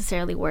don't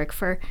necessarily work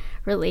for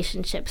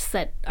relationships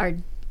that are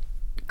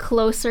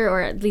closer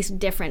or at least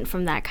different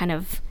from that kind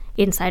of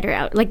insider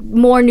out, like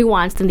more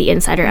nuanced than the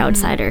insider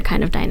outsider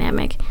kind of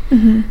dynamic.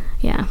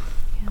 Yeah.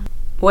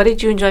 What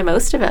did you enjoy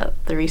most about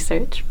the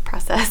research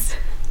process?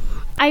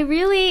 I'm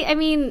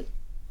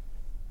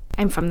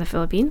from the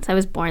Philippines. I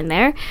was born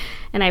there,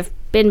 and I've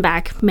been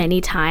back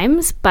many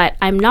times, but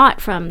I'm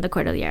not from the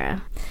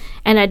Cordillera,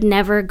 and I'd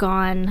never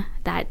gone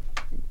that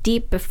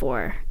deep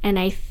before. And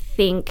I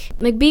think,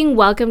 like, being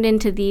welcomed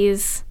into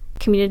these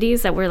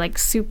communities that were like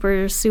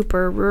super,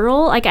 super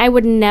rural, like I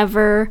would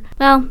never,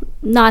 well,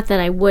 not that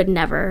I would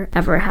never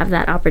ever have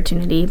that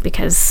opportunity,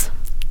 because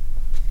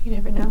you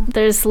never know.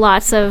 There's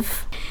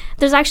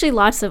actually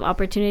lots of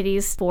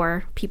opportunities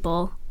for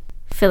people,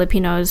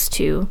 Filipinos,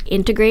 to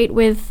integrate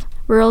with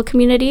rural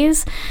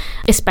communities,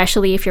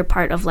 especially if you're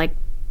part of like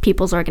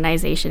people's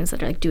organizations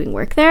that are like doing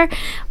work there,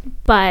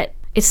 but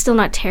it's still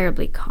not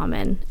terribly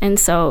common. And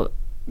so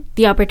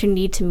the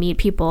opportunity to meet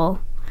people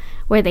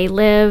where they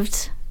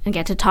lived and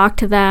get to talk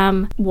to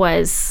them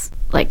was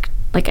like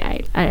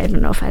I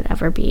don't know if I'd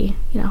ever be,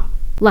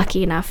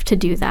 lucky enough to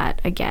do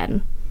that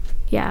again.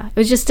 Yeah, it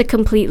was just a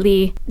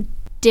completely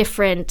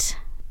different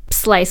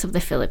slice of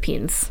the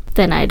Philippines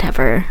than I'd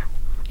ever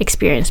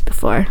experienced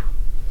before.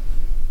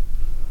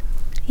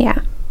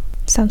 Yeah,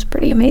 sounds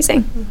pretty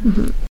amazing.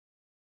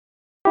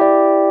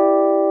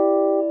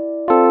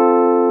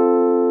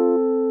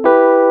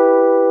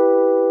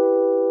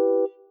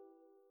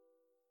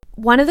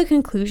 One of the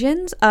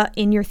conclusions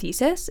in your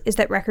thesis is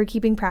that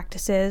record-keeping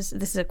practices,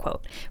 this is a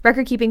quote,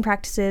 record-keeping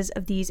practices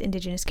of these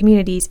Indigenous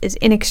communities is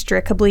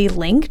inextricably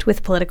linked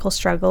with political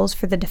struggles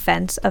for the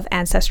defense of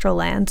ancestral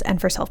lands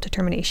and for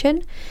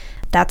self-determination.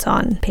 That's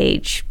on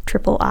page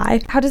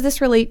III. How does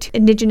this relate to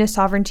Indigenous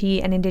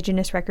sovereignty and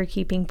Indigenous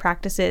record-keeping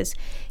practices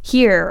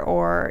here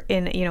or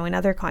in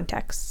other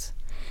contexts?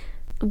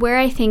 Where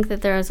I think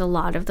that there is a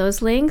lot of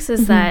those links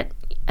is that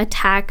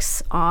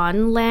attacks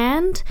on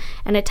land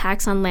and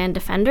attacks on land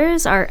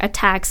defenders are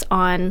attacks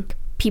on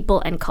people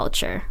and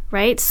culture,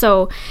 right?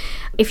 So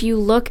if you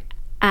look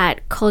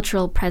at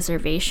cultural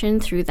preservation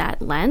through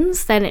that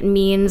lens, then it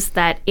means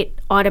that it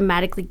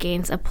automatically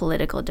gains a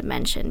political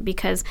dimension,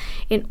 because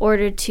in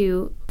order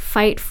to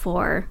fight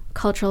for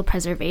cultural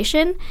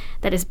preservation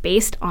that is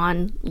based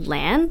on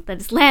land, that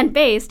is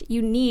land-based,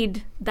 you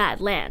need that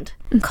land.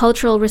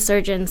 Cultural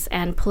resurgence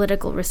and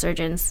political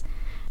resurgence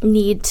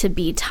need to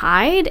be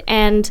tied,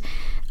 and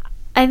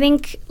I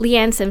think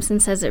Leanne Simpson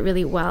says it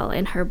really well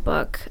in her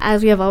book,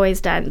 As We Have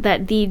Always Done,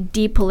 that the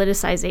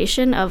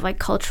depoliticization of like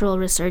cultural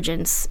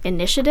resurgence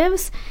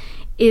initiatives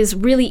is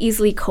really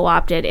easily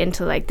co-opted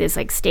into like this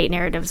like state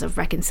narratives of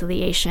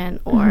reconciliation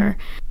or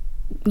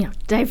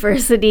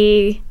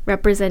diversity,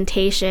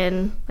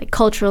 representation, like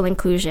cultural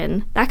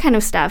inclusion, that kind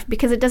of stuff,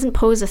 because it doesn't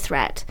pose a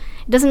threat.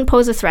 It doesn't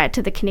pose a threat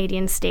to the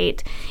Canadian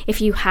state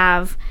if you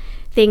have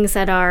things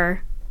that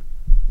are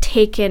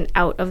taken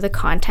out of the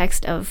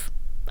context of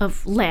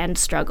land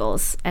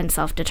struggles and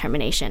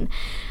self-determination.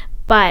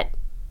 But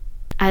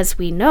as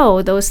we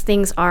know, those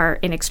things are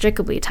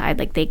inextricably tied.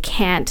 Like, they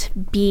can't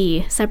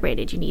be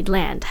separated. You need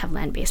land to have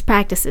land-based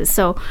practices.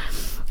 So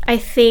I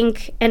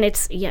think, and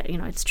it's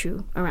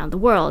true around the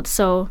world.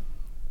 So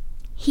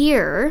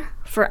here,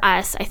 for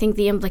us, I think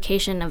the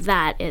implication of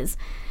that is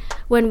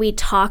when we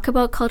talk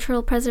about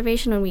cultural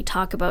preservation, when we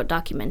talk about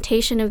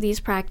documentation of these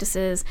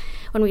practices,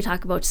 when we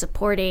talk about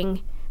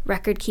supporting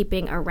record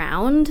keeping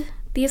around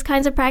these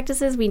kinds of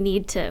practices, we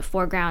need to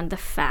foreground the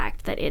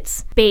fact that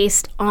it's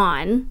based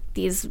on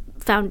these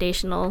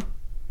foundational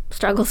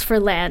struggles for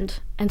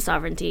land and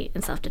sovereignty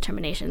and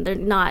self-determination. They're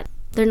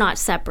not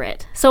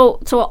separate. So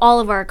all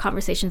of our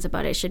conversations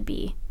about it should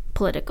be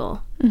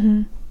political.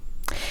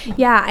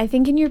 Yeah, I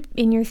think in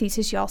your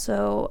thesis you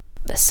also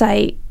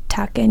cite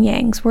Tuck and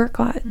Yang's work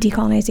on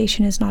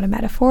decolonization is not a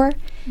metaphor.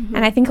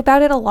 And I think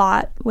about it a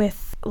lot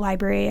with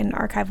library and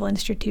archival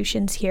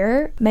institutions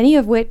here, many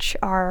of which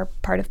are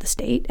part of the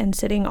state and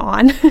sitting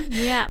on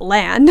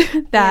land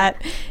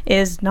that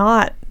is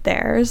not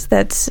theirs,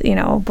 that's,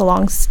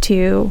 belongs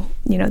to,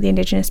 the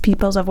Indigenous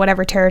peoples of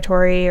whatever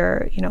territory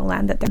or,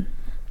 land that they're.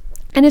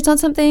 And it's not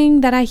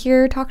something that I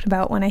hear talked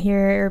about when I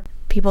hear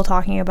people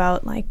talking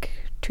about like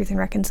truth and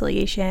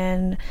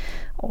reconciliation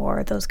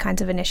or those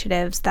kinds of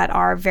initiatives that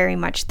are very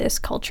much this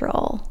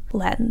cultural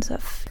lens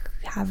of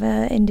have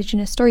an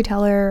Indigenous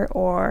storyteller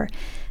or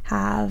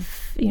have,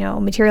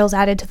 materials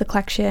added to the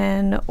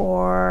collection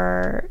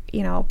or,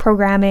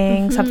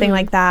 programming, something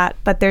like that.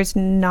 But there's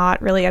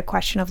not really a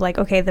question of like,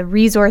 okay, the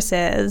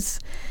resources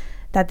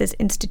that this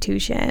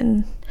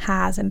institution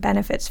has and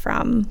benefits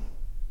from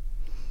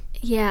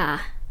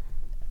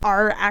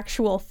are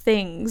actual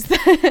things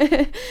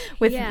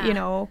with,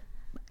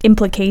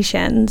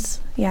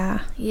 implications.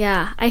 Yeah.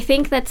 Yeah, I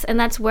think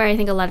that's where I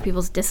think a lot of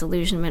people's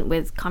disillusionment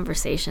with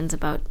conversations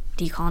about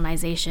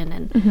decolonization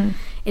and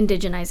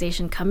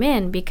indigenization come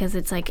in, because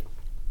it's like,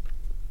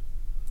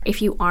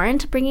 if you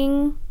aren't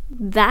bringing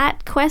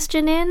that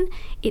question in,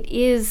 it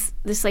is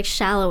this like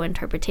shallow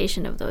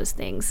interpretation of those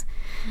things.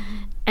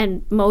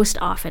 And most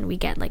often we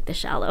get like the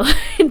shallow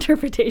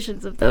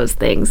interpretations of those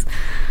things.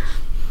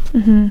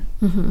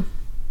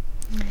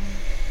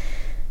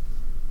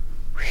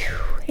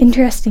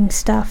 Interesting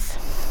stuff.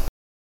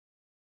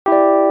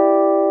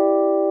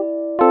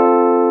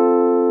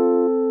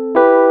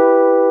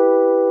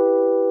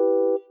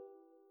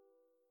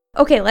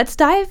 Okay, let's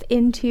dive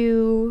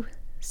into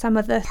some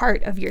of the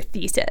heart of your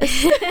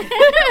thesis.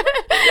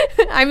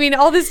 I mean,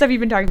 all this stuff you've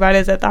been talking about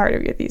is at the heart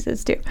of your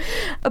thesis too.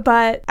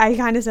 But I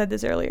kind of said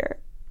this earlier.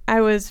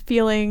 I was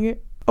feeling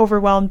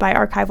overwhelmed by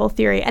archival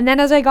theory. And then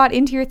as I got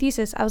into your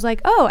thesis, I was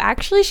like, oh,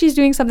 actually she's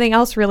doing something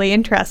else really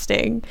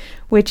interesting,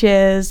 which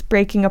is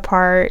breaking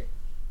apart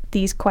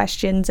these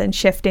questions and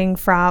shifting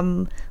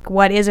from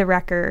what is a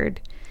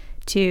record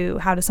to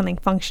how does something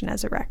function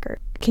as a record.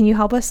 Can you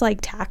help us like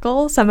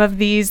tackle some of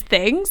these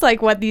things,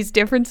 like what these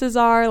differences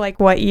are, like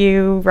what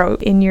you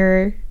wrote in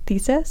your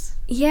thesis?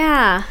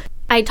 Yeah.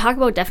 I talk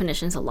about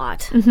definitions a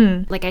lot.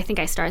 Like, I think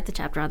I start the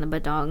chapter on the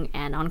Badong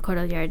and on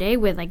Cordillera Day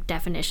with like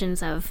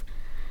definitions of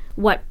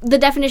what the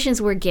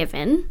definitions were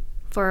given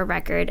for a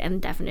record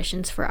and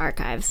definitions for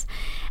archives.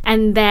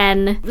 And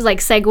then like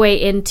segue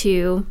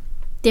into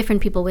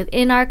different people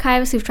within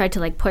archives who've tried to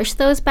like push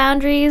those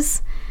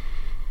boundaries.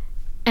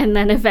 And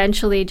then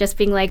eventually just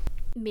being like,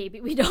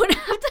 maybe we don't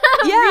have to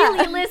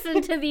really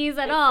listen to these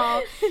at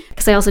all.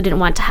 Because I also didn't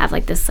want to have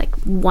like this like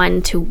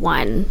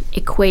one-to-one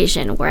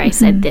equation where I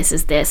said this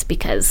is this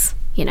because,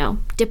 you know,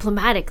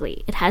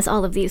 diplomatically it has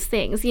all of these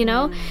things, you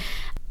know?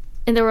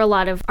 And there were a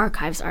lot of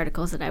archives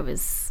articles that I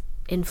was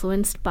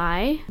influenced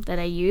by that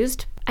I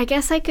used. I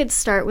guess I could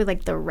start with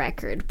like the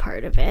record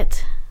part of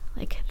it,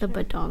 like the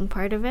Badong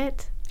part of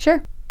it.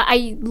 Sure.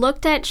 I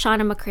looked at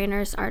Shauna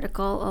McCraner's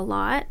article a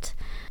lot.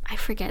 I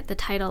forget the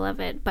title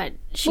of it, but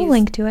we'll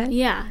link to it.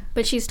 Yeah,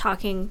 but she's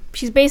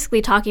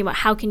basically talking about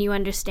how can you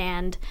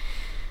understand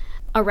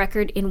a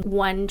record in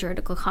one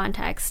juridical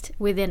context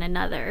within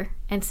another,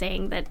 and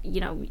saying that,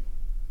 you know,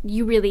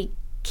 you really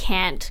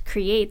can't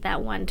create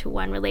that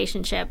one-to-one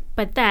relationship.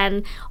 But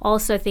then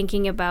also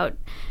thinking about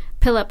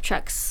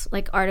Pilipchuk's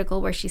like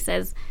article where she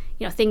says,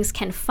 you know, things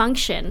can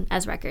function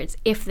as records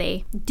if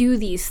they do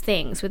these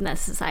things within a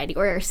society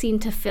or are seen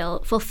to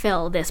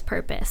fulfill this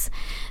purpose.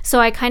 So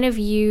I kind of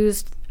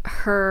used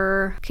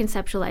her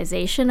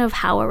conceptualization of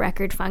how a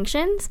record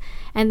functions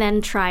and then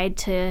tried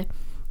to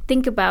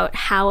think about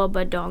how a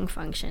Badong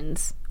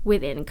functions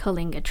within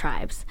Kalinga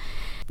tribes.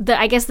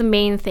 I guess the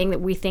main thing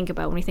that we think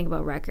about when we think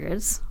about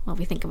records, well,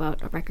 we think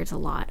about records a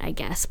lot, I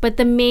guess, but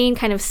the main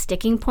kind of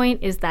sticking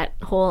point is that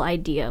whole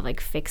idea of like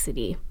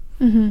fixity.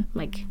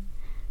 Like,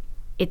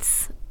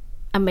 it's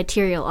a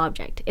material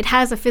object. It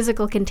has a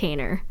physical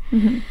container.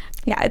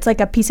 Yeah, it's like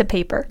a piece of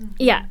paper.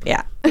 Yeah,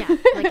 like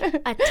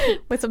a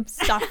tape with some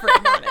stuff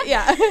written on it.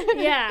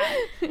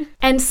 Yeah.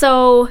 And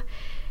so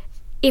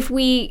if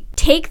we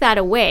take that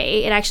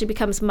away, it actually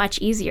becomes much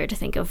easier to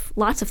think of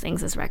lots of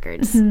things as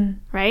records,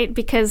 right?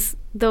 Because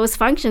those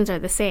functions are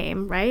the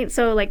same, right?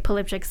 So like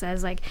Pilipchuk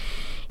says, like,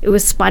 it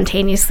was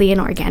spontaneously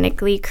and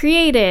organically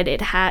created.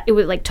 It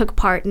was like took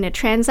part in a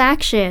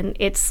transaction.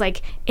 It's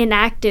like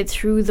enacted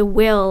through the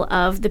will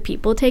of the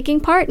people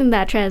taking part in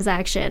that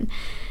transaction.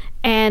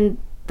 And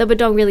the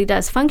Badong really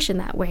does function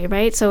that way,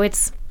 right? So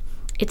it's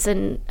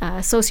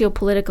a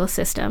socio-political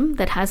system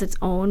that has its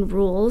own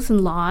rules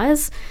and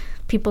laws.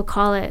 People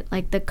call it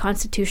like the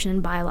constitution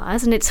and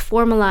bylaws, and it's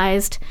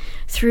formalized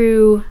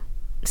through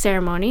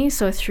ceremony,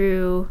 so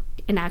through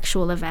an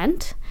actual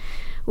event,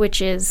 which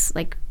is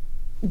like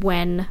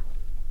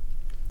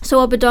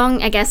so a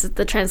Badong, I guess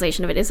the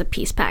translation of it is a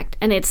peace pact,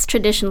 and it's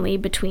traditionally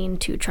between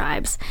two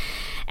tribes,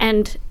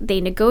 and they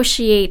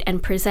negotiate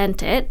and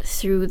present it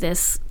through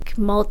this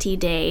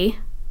multi-day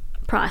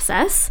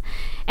process,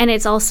 and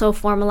it's also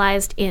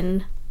formalized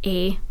in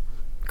a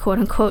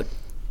quote-unquote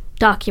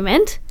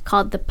document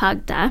called the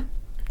Pagta.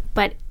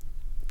 But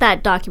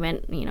that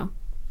document, you know,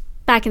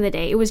 back in the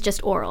day, it was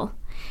just oral.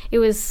 It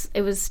was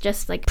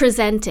just like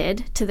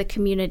presented to the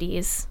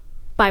communities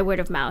by word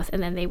of mouth,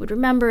 and then they would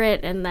remember it,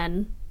 and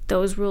then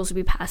those rules would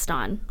be passed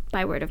on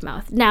by word of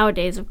mouth.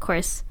 Nowadays, of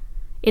course,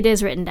 it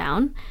is written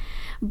down,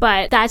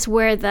 but that's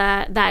where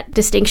that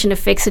distinction of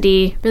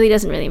fixity really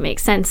doesn't really make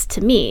sense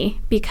to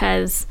me,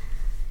 because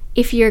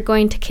if you're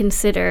going to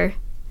consider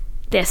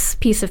this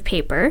piece of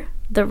paper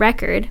the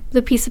record,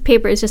 the piece of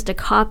paper is just a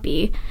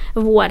copy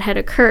of what had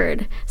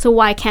occurred. So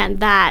why can't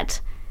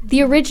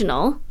the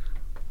original,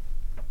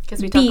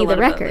 because we talk a lot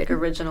record about like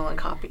original and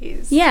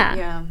copies.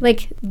 Yeah.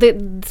 Like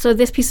so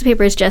this piece of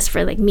paper is just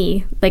for like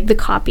me, like the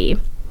copy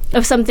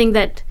of something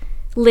that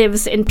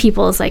lives in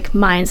people's like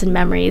minds and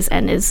memories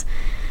and is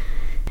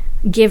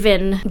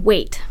given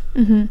weight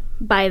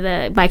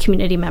by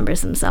community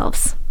members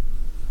themselves.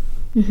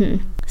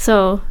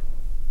 So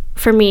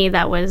for me,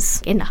 that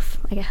was enough,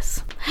 I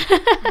guess.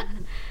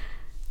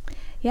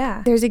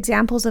 Yeah, there's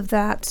examples of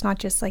that. It's not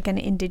just like an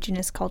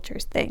Indigenous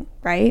cultures thing,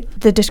 right?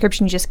 The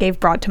description you just gave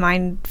brought to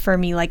mind for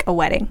me like a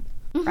wedding,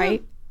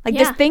 right? Like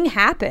this thing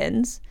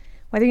happens,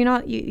 whether or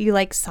not you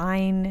like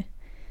sign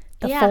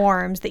the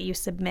forms that you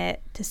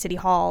submit to City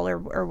Hall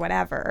or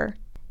whatever.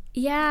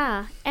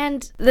 Yeah,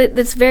 and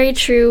that's very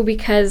true,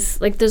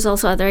 because like there's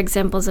also other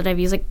examples that I've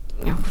used, like,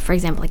 you know, for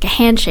example, like a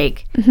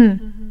handshake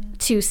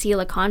to seal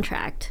a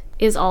contract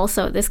is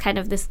also this kind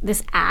of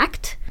this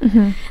act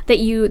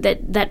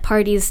that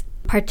parties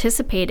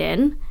participate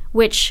in,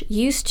 which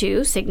used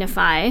to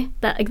signify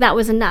that like that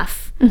was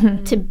enough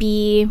to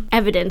be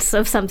evidence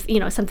of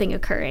something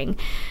occurring.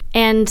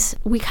 And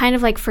we kind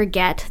of like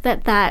forget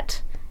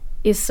that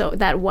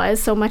was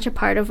so much a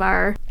part of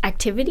our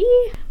activity,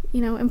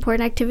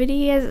 important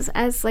activity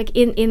as like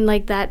in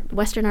like that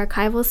Western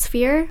archival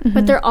sphere.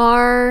 But there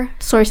are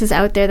sources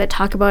out there that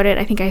talk about it.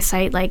 I think I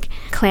cite like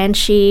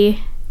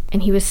Clancy,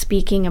 and he was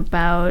speaking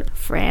about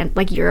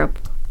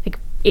Europe like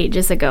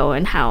ages ago,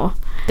 and how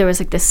there was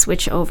like this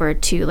switch over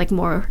to like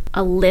more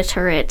a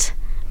literate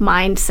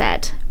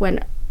mindset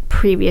when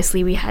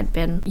previously we had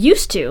been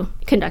used to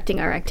conducting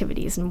our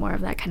activities in more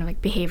of that kind of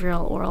like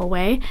behavioral oral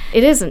way.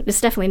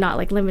 It's definitely not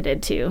like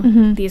limited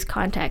to these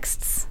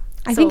contexts.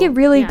 I think it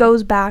really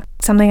goes back,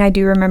 something I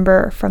do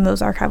remember from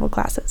those archival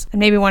classes, and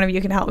maybe one of you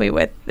can help me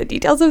with the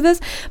details of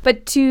this,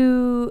 but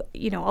to,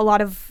 a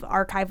lot of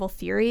archival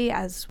theory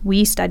as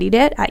we studied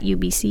it at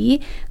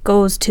UBC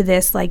goes to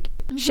this like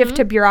shift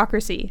to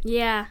bureaucracy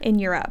in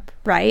Europe,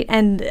 right?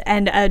 And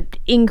a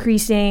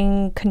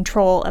increasing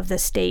control of the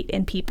state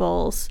in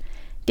people's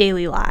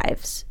daily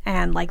lives,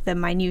 and like the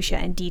minutiae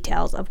and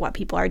details of what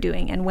people are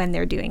doing and when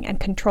they're doing, and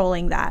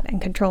controlling that, and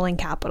controlling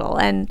capital,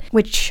 and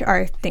which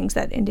are things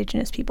that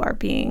Indigenous people are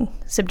being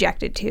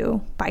subjected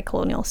to by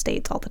colonial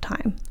states all the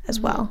time as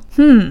well.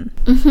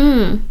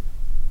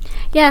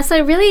 Yeah, so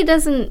it really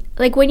doesn't,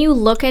 like, when you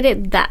look at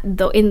it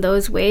in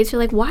those ways, you're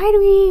like,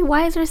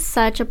 why is there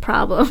such a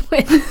problem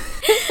with it?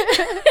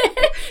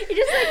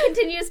 Just like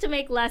continues to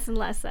make less and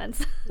less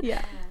sense.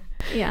 Yeah.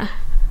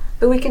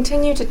 But we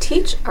continue to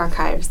teach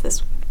archives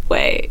this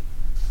way.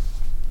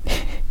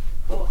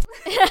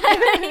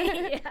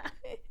 Yeah.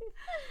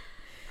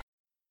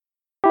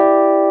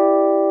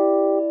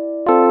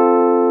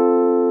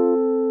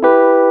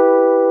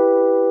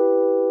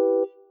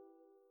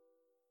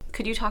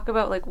 Could you talk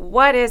about like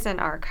what is an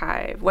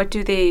archive? What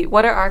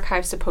are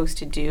archives supposed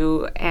to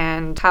do,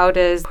 and how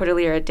does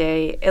Cordillera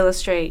Day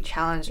illustrate,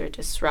 challenge, or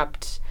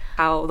disrupt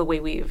how the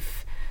way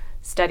we've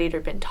studied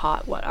or been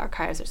taught what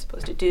archives are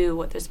supposed to do,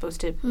 what they're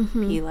supposed to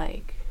be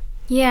like?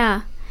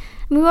 Yeah.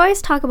 We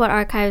always talk about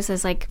archives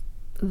as like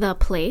the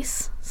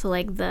place, so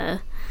like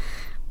the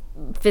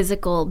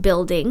physical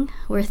building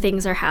where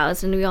things are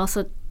housed, and we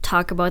also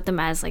talk about them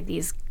as like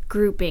these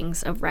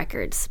groupings of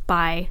records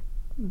by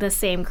the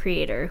same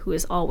creator, who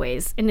is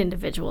always an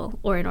individual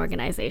or an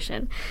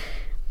organization,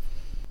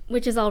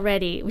 which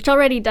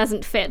already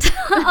doesn't fit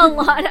a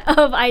lot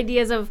of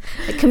ideas of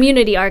like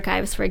community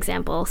archives, for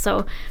example.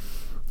 So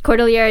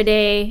Cordillera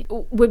Day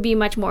would be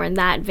much more in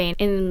that vein,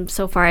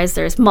 insofar as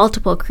there's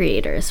multiple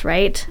creators,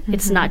 right?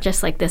 It's not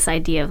just like this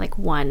idea of like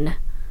one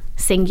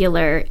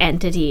singular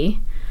entity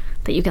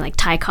that you can like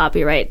tie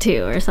copyright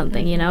to or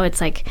something,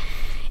 It's like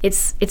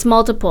it's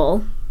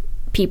multiple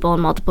people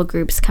and multiple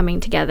groups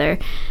coming together.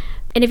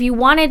 And if you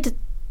wanted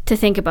to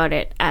think about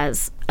it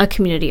as a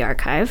community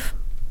archive,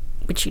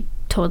 which you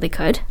totally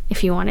could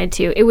if you wanted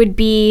to, it would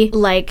be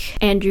like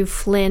Andrew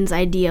Flynn's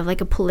idea of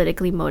like a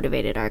politically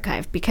motivated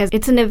archive, because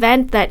it's an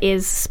event that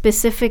is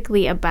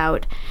specifically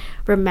about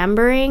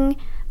remembering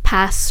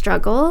past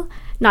struggle,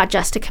 not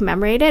just to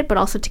commemorate it, but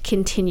also to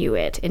continue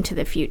it into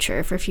the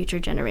future for future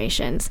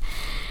generations.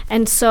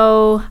 And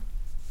so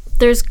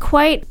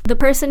the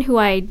person who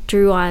I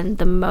drew on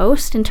the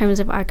most in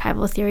terms of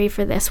archival theory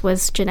for this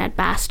was Jeanette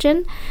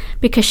Bastian,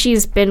 because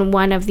she's been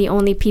one of the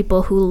only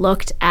people who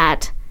looked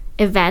at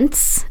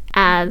events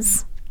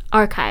as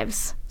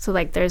archives. So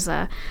like there's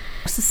a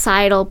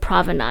societal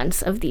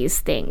provenance of these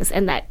things,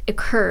 and that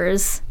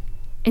occurs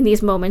in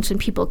these moments when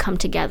people come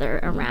together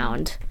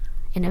around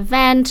an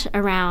event,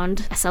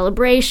 around a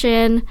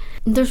celebration.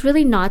 There's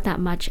really not that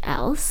much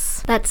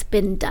else that's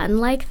been done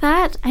like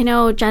that. I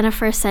know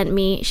Jennifer sent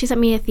me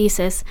a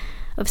thesis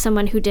of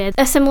someone who did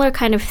a similar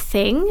kind of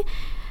thing,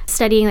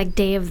 studying like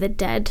Day of the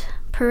Dead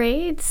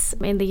parades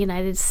in the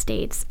United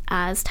States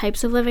as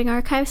types of living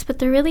archives, but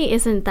there really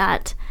isn't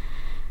that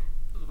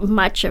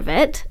much of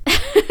it.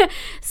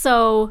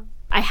 So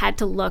I had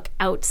to look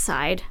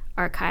outside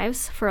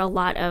archives for a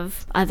lot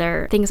of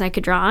other things I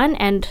could draw on,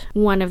 and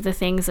one of the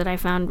things that I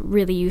found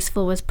really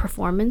useful was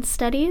performance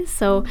studies.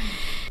 So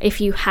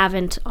if you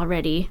haven't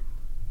already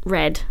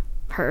read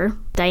her,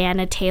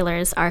 Diana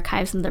Taylor's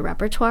Archives and the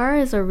Repertoire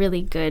is a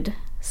really good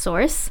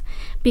source,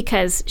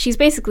 because she's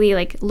basically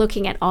like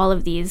looking at all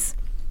of these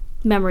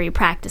memory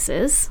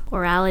practices,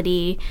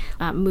 orality,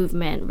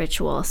 movement,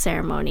 ritual,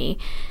 ceremony,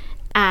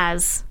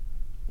 as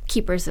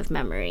keepers of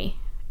memory.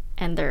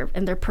 and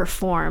they're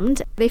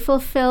performed, they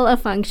fulfill a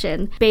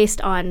function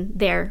based on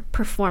their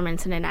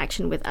performance and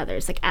interaction with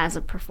others, like as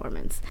a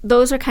performance.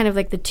 Those are kind of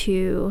like the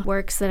two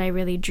works that I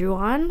really drew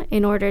on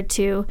in order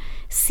to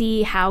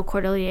see how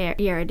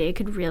Cordillera Day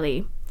could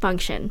really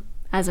function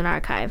as an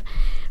archive,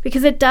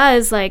 because it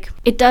does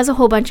a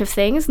whole bunch of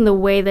things, and the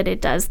way that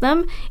it does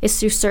them is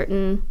through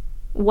certain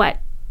what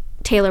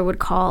Taylor would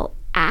call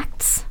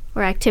acts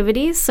or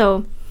activities.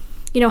 So,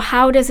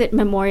 how does it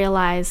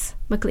memorialize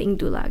Makliing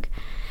Dulag?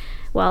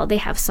 Well, they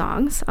have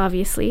songs,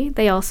 obviously.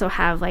 They also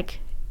have like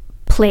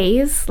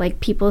plays, like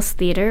people's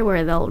theater,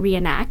 where they'll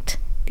reenact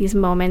these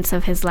moments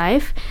of his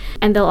life,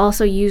 and they'll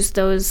also use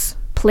those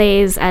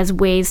plays as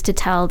ways to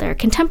tell their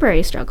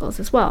contemporary struggles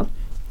as well.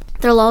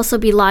 There'll also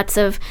be lots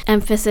of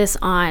emphasis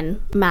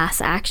on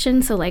mass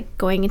action, so like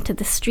going into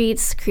the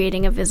streets,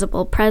 creating a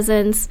visible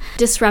presence,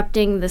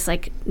 disrupting this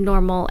like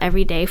normal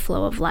everyday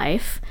flow of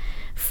life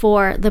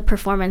for the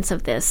performance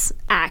of this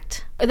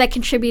act that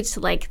contributes to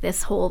like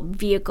this whole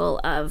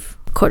vehicle of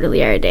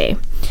Cordillera Day.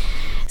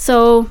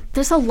 So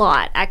there's a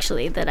lot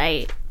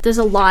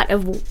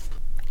of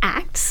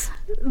acts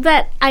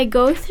that I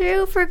go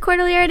through for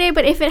Cordillera Day,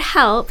 but if it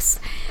helps,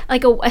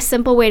 like a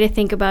simple way to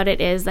think about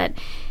it is that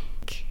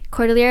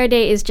Cordillera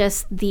Day is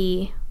just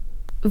the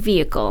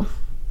vehicle.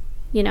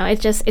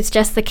 It's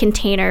just the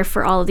container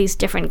for all of these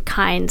different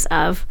kinds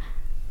of,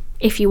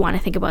 if you want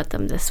to think about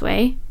them this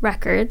way,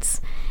 records.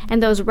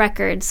 And those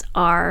records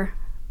are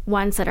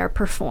ones that are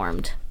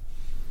performed.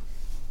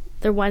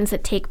 They're ones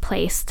that take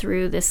place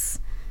through this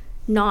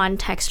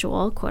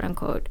non-textual, quote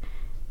unquote,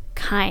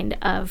 kind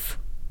of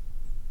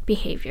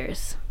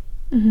behaviors.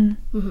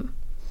 Mm-hmm. Mm-hmm.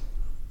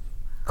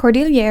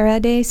 Cordillera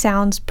Day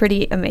sounds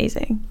pretty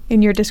amazing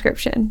in your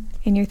description,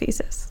 in your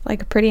thesis.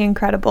 Like a pretty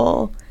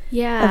incredible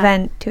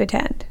event to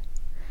attend.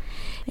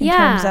 In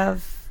terms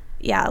of,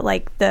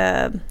 like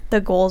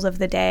the goals of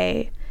the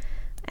day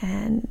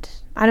and,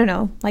 I don't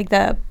know, like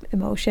the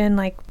emotion,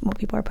 like what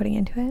people are putting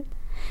into it.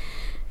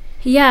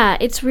 Yeah,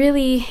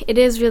 it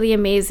is really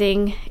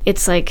amazing.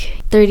 It's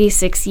like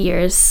 36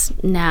 years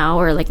now,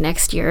 or like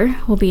next year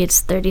will be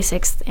its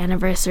 36th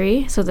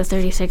anniversary. So the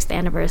 36th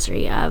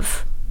anniversary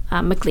of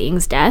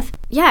Makliing's death.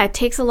 Yeah, it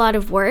takes a lot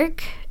of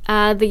work.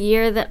 The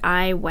year that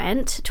I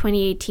went,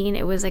 2018,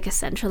 it was like a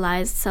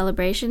centralized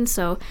celebration.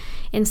 So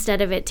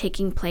instead of it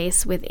taking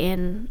place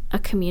within a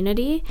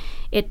community,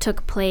 it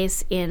took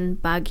place in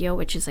Baguio,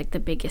 which is like the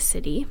biggest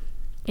city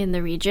in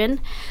the region.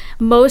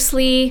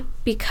 Mostly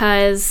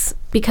because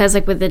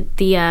like with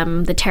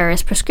the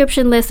terrorist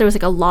prescription list, there was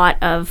like a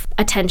lot of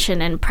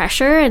attention and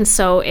pressure, and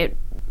so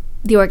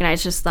the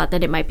organizers thought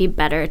that it might be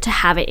better to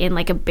have it in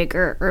like a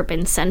bigger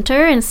urban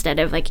center instead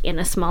of like in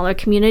a smaller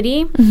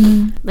community.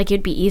 Mm-hmm. Like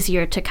it'd be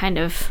easier to kind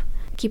of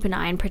keep an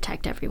eye and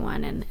protect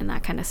everyone and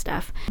that kind of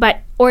stuff.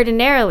 But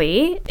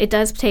ordinarily, it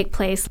does take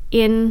place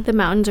in the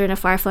mountains or in a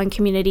far-flung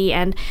community,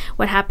 and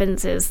what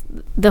happens is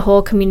the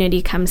whole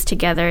community comes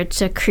together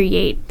to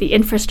create the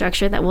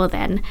infrastructure that will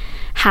then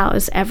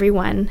house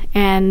everyone.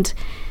 And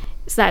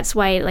so that's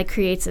why it like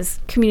creates this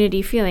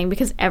community feeling,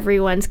 because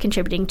everyone's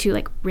contributing to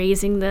like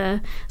raising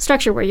the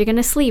structure where you're going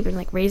to sleep, and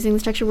like raising the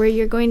structure where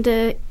you're going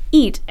to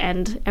eat,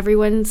 and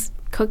everyone's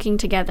cooking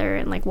together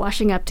and like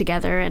washing up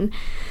together, and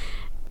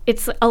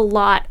it's a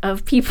lot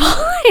of people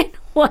in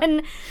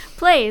one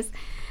place.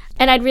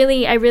 And I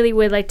really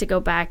would like to go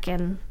back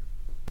and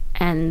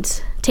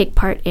take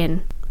part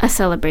in a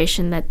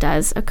celebration that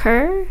does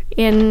occur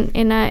in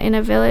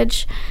a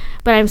village.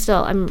 But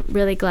I'm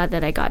really glad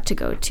that I got to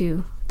go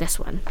to this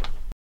one.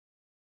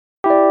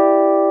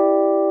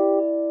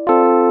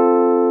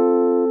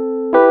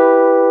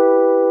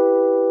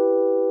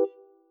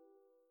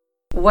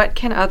 What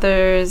can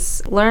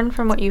others learn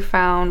from what you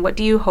found? What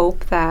do you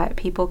hope that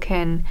people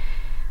can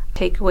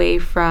take away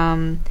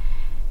from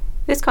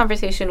this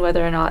conversation,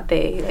 whether or not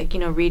they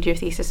read your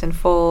thesis in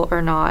full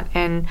or not?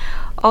 And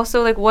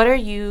also, what are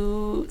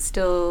you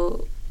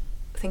still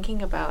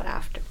thinking about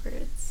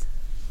afterwards?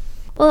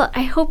 Well,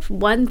 I hope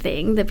one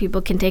thing that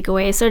people can take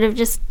away is sort of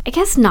just, I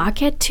guess, not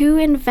get too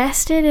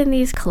invested in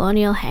these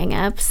colonial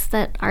hang-ups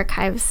that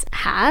archives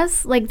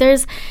has.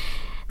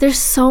 There's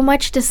so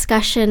much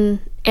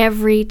discussion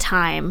every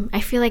time.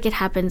 I feel like it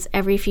happens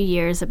every few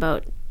years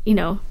about,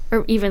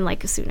 or even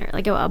sooner,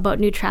 about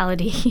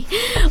neutrality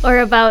or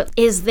about,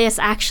 is this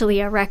actually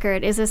a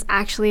record? Is this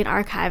actually an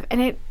archive?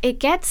 And it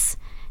gets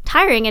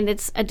tiring, and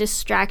it's a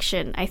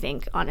distraction, I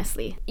think,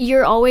 honestly.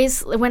 You're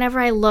always, whenever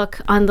I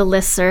look on the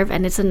listserv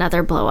and it's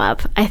another blow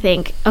up, I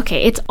think,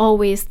 okay, it's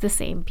always the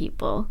same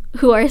people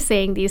who are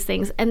saying these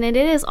things. And then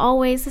it is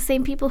always the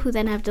same people who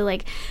then have to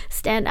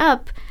stand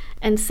up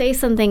and say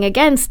something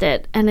against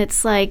it. And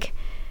it's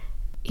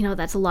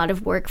that's a lot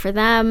of work for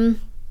them.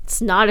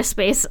 It's not a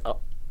space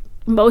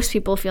most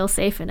people feel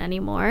safe in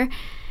anymore.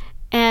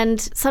 And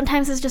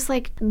sometimes it's just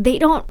they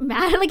don't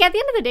matter. At the end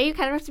of the day, you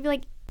kind of have to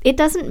be it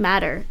doesn't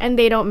matter, and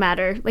they don't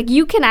matter.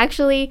 You can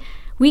actually,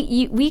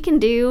 we can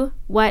do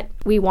what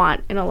we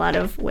want in a lot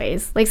of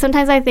ways.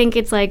 Sometimes I think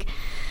it's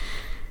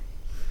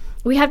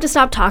we have to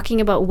stop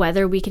talking about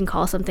whether we can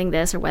call something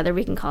this or whether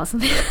we can call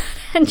something that.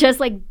 and just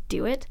like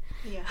do it.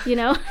 Yeah. You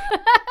know?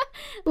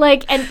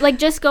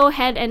 Just go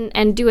ahead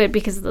and do it,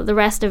 because the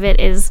rest of it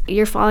is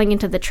you're falling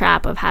into the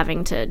trap of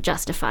having to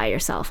justify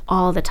yourself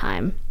all the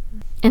time.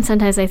 And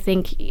sometimes I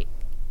think,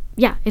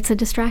 yeah, it's a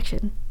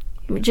distraction.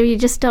 You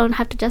just don't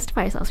have to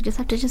justify yourself. You just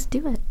have to just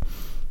do it.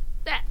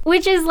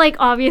 Which is like,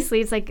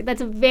 obviously, it's like,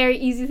 that's a very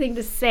easy thing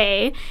to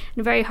say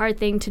and a very hard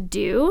thing to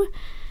do.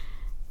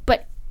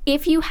 But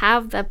if you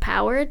have the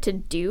power to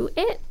do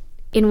it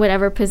in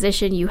whatever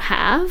position you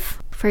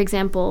have, for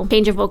example,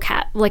 change a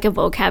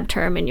vocab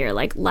term in your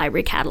like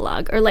library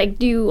catalog, or like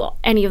do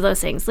any of those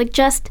things, like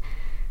just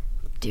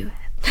do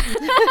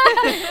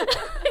it.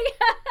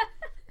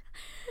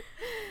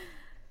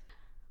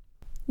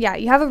 Yeah,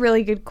 you have a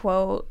really good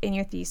quote in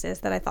your thesis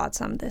that I thought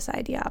summed this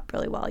idea up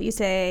really well. You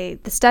say,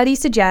 the study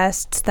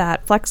suggests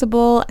that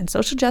flexible and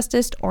social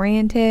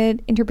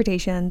justice-oriented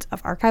interpretations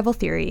of archival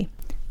theory,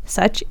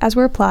 such as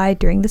were applied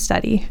during the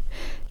study,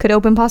 could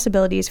open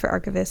possibilities for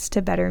archivists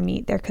to better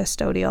meet their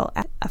custodial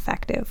and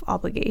affective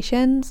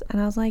obligations.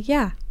 And I was like,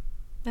 yeah.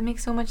 That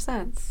makes so much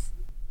sense.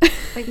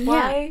 Like,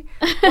 why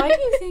do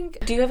you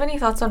think, do you have any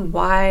thoughts on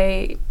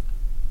why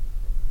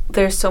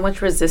there's so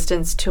much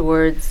resistance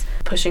towards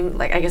pushing,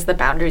 like, I guess, the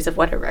boundaries of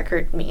what a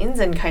record means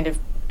and kind of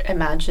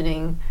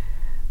imagining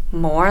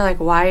more? Like,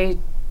 why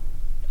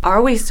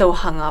are we so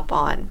hung up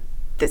on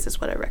this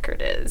is what a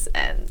record is?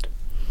 And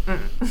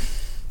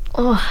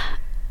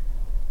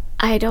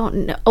I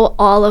don't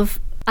know.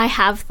 I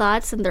have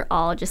thoughts, and they're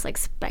all just like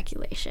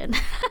speculation.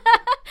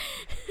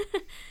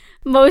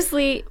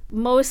 Mostly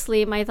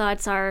my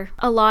thoughts are,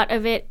 a lot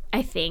of it,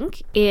 I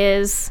think,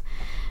 is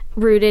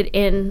rooted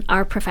in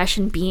our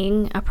profession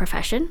being a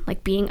profession,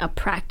 like being a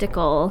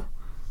practical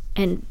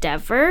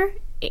endeavor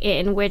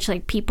in which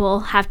like people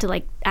have to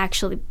like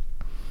actually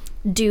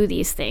do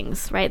these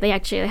things, right? They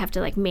actually have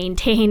to like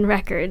maintain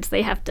records,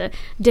 they have to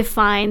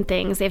define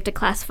things, they have to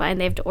classify,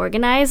 and they have to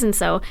organize. And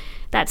so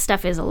that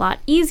stuff is a lot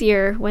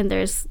easier when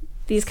there's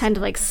these kind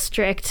of like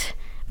strict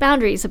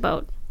boundaries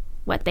about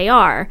what they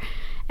are.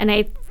 And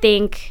I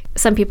think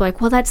some people are like,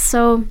 well, that's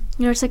so,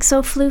 it's like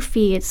so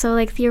floofy, it's so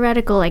like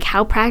theoretical, like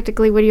how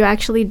practically would you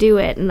actually do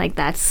it? And like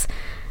that's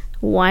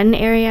one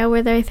area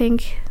where I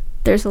think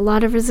there's a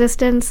lot of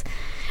resistance.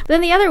 But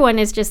then the other one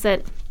is just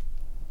that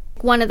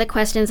one of the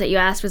questions that you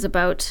asked was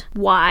about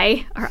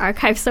why are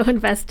archives so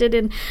invested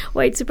in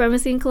white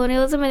supremacy and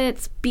colonialism, and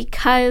it's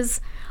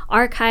because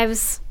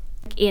archives,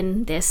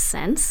 in this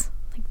sense,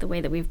 like the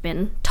way that we've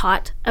been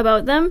taught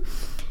about them,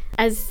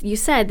 as you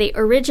said, they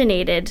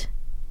originated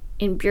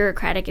in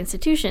bureaucratic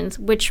institutions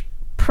which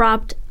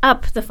propped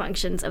up the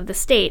functions of the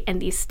state,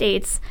 and these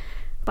states,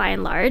 by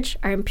and large,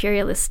 are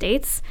imperialist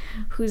states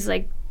whose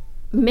like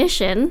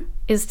mission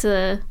is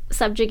to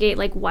subjugate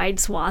like wide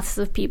swaths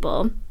of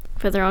people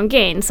for their own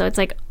gain. So it's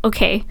like,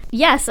 okay,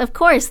 yes, of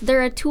course,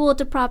 they're a tool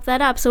to prop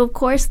that up. So of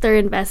course they're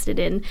invested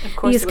in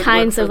these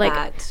kinds of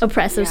like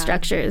oppressive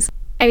structures.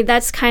 I mean,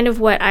 that's kind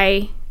of what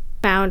I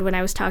found when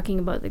I was talking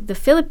about like the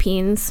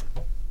Philippines.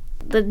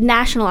 The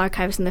National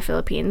Archives in the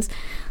Philippines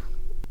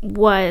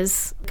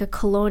was like a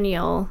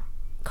colonial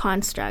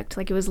construct.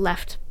 Like it was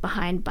left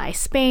behind by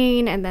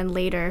Spain and then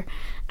later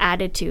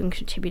added to and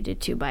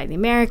contributed to by the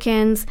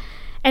Americans.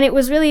 And it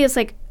was really, it's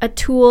like a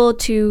tool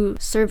to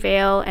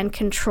surveil and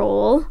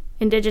control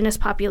indigenous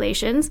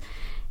populations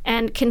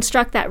and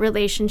construct that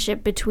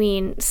relationship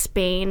between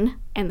Spain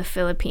and the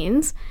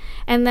Philippines.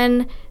 And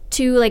then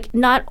to like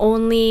not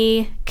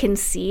only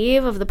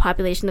conceive of the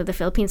population of the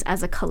Philippines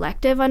as a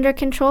collective under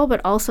control,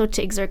 but also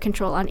to exert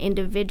control on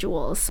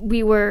individuals.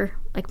 We were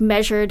like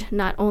measured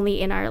not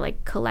only in our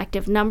like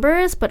collective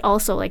numbers, but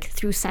also like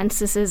through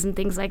censuses and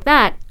things like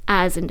that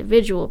as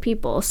individual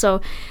people.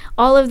 So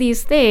all of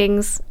these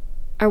things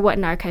are what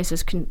an archives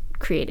was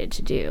created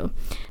to do.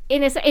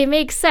 It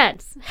makes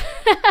sense.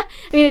 I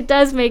mean, it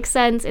does make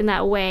sense in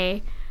that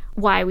way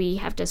why we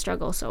have to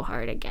struggle so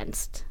hard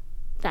against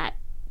that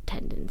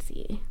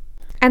tendency.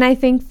 And I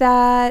think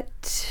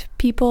that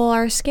people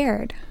are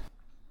scared.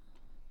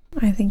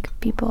 I think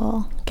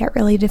people get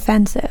really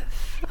defensive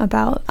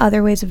about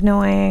other ways of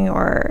knowing,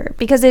 or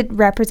because it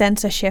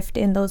represents a shift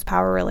in those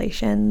power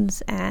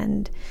relations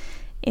and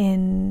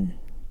in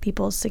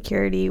people's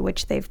security,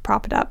 which they've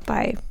propped up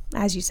by,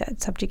 as you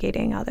said,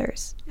 subjugating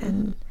others.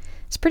 And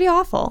it's pretty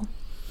awful.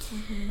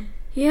 Mm-hmm.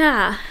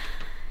 Yeah.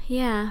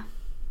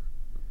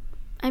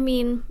 I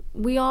mean,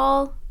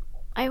 I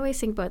always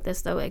think about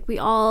this though, like we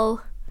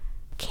all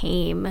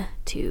came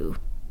to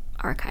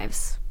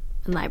archives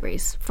and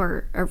libraries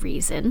for a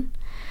reason,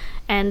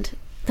 and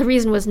the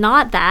reason was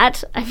not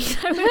that. I mean,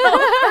 I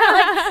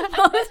would hope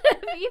for like most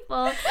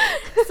people.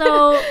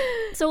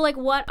 So like,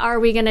 what are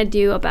we gonna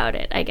do about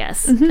it? I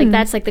guess like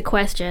that's like the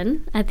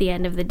question at the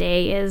end of the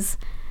day is,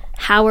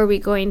 how are we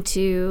going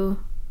to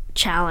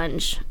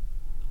challenge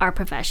our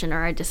profession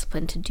or our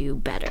discipline to do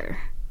better?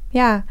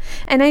 Yeah.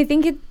 And I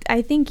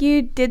think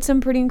you did some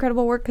pretty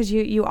incredible work because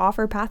you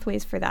offer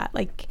pathways for that.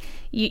 Like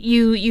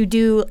you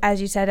do,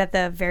 as you said at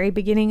the very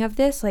beginning of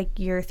this, like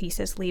your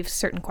thesis leaves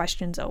certain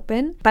questions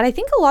open. But I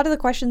think a lot of the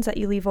questions that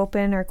you leave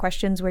open are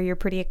questions where you're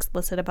pretty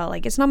explicit about,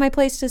 like, it's not my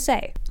place to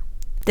say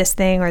this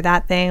thing or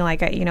that thing.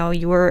 Like,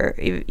 you were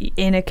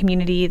in a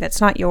community that's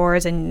not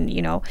yours and,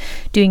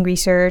 doing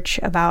research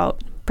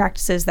about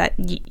practices that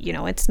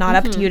it's not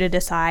up to you to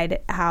decide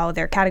how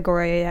they're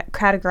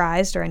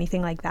categorized or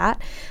anything like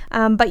that,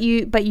 but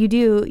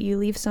you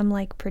leave some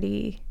like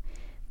pretty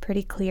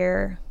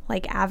clear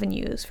like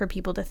avenues for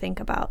people to think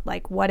about,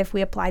 like, what if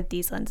we applied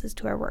these lenses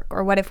to our work,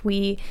 or what if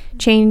we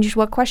changed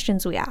what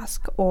questions we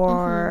ask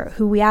or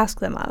who we ask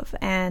them of.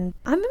 And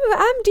I'm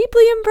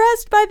deeply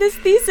impressed by this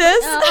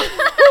thesis.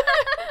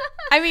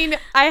 I mean,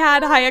 I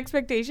had high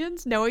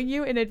expectations knowing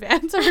you in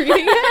advance of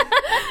reading it,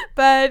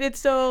 but it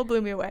still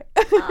blew me away.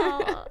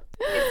 Oh,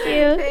 is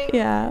there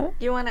anything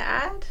you want to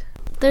add?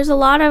 There's a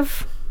lot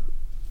of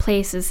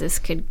places this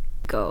could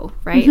go,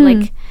 right?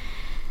 Like,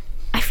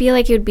 I feel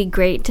like it would be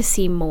great to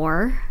see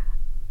more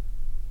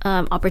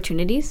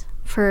opportunities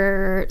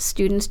for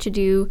students to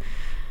do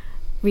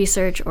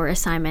research or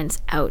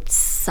assignments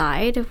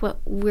outside of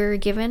what we're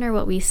given or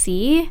what we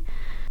see.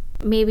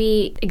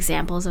 Maybe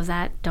examples of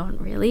that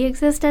don't really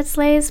exist at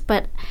SLAIS,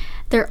 but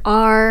there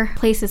are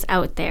places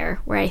out there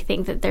where I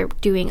think that they're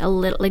doing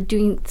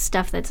doing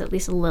stuff that's at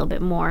least a little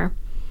bit more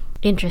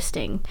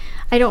interesting.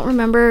 I don't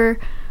remember.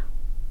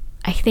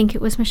 I think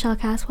it was Michelle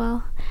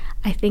Caswell.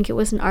 I think it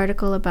was an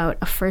article about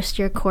a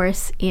first-year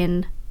course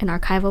in an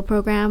archival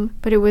program,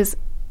 but it was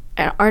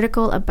an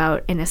article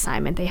about an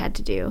assignment they had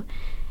to do.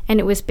 And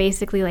it was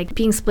basically like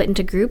being split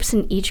into groups,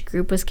 and each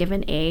group was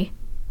given a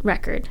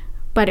record.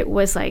 But it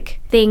was like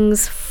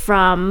things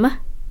from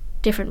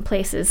different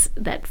places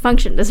that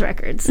functioned as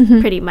records,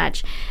 pretty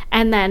much.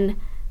 And then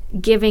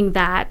giving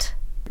that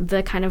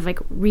the kind of like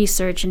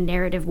research and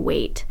narrative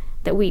weight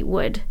that we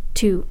would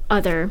to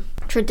other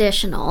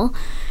traditional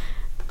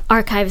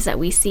archives that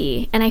we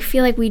see. And I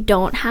feel like we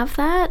don't have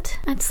that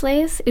at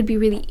SLAIS. It'd be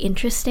really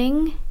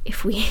interesting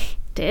if we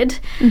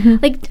did.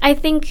 Like, I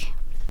think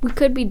we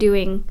could be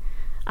doing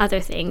other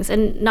things,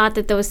 and not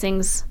that those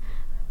things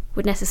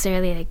would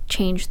necessarily like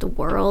change the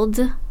world,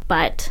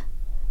 but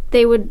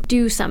they would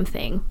do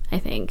something, I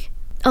think.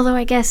 Although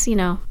I guess,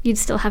 you'd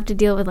still have to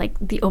deal with like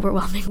the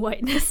overwhelming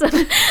whiteness of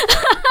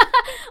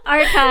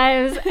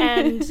archives,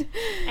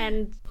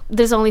 and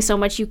there's only so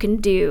much you can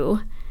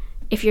do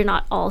if you're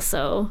not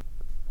also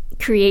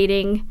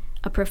creating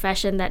a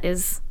profession that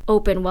is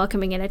open,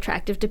 welcoming, and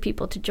attractive to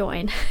people to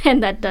join,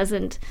 and that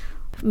doesn't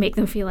make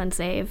them feel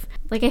unsafe.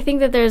 Like, I think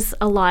that there's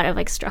a lot of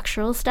like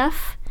structural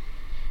stuff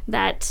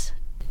that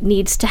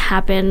needs to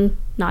happen,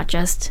 not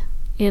just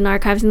in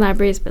archives and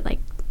libraries, but like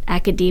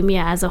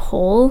academia as a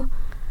whole,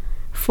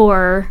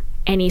 for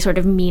any sort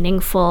of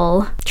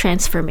meaningful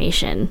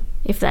transformation,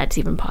 if that's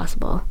even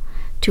possible,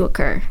 to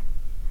occur.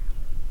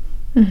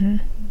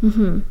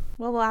 Well,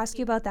 we'll ask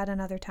you about that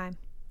another time.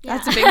 Yeah.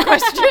 That's a big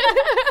question.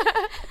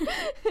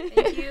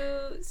 Thank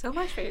you so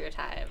much for your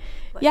time.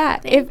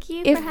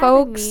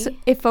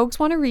 If folks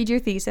want to read your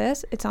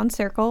thesis, it's on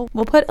Circle.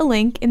 We'll put a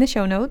link in the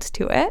show notes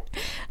to it.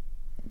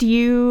 Do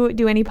you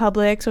do any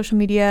public social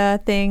media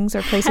things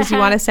or places you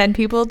want to send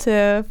people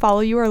to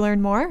follow you or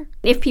learn more?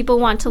 If people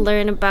want to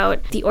learn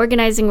about the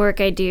organizing work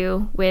I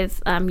do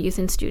with youth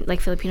and student, like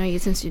Filipino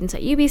youth and students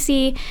at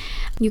UBC,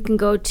 you can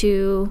go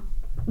to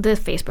the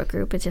Facebook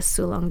group. It's just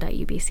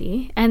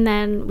sulong.ubc. And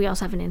then we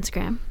also have an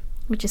Instagram,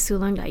 which is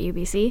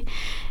sulong.ubc.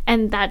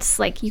 And that's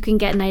like, you can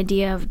get an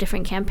idea of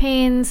different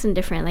campaigns and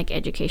different like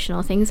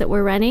educational things that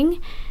we're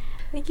running.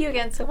 Thank you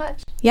again so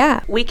much.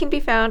 Yeah. We can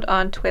be found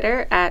on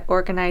Twitter at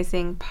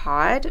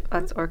organizingpod.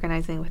 That's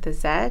organizing with a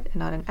Z and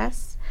not an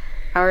S.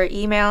 Our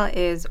email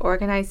is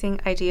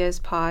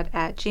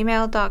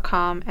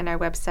organizingideaspod@gmail.com, and our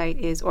website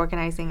is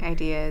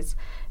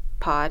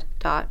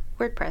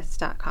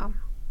organizingideaspod.wordpress.com.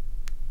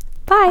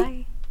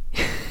 Bye.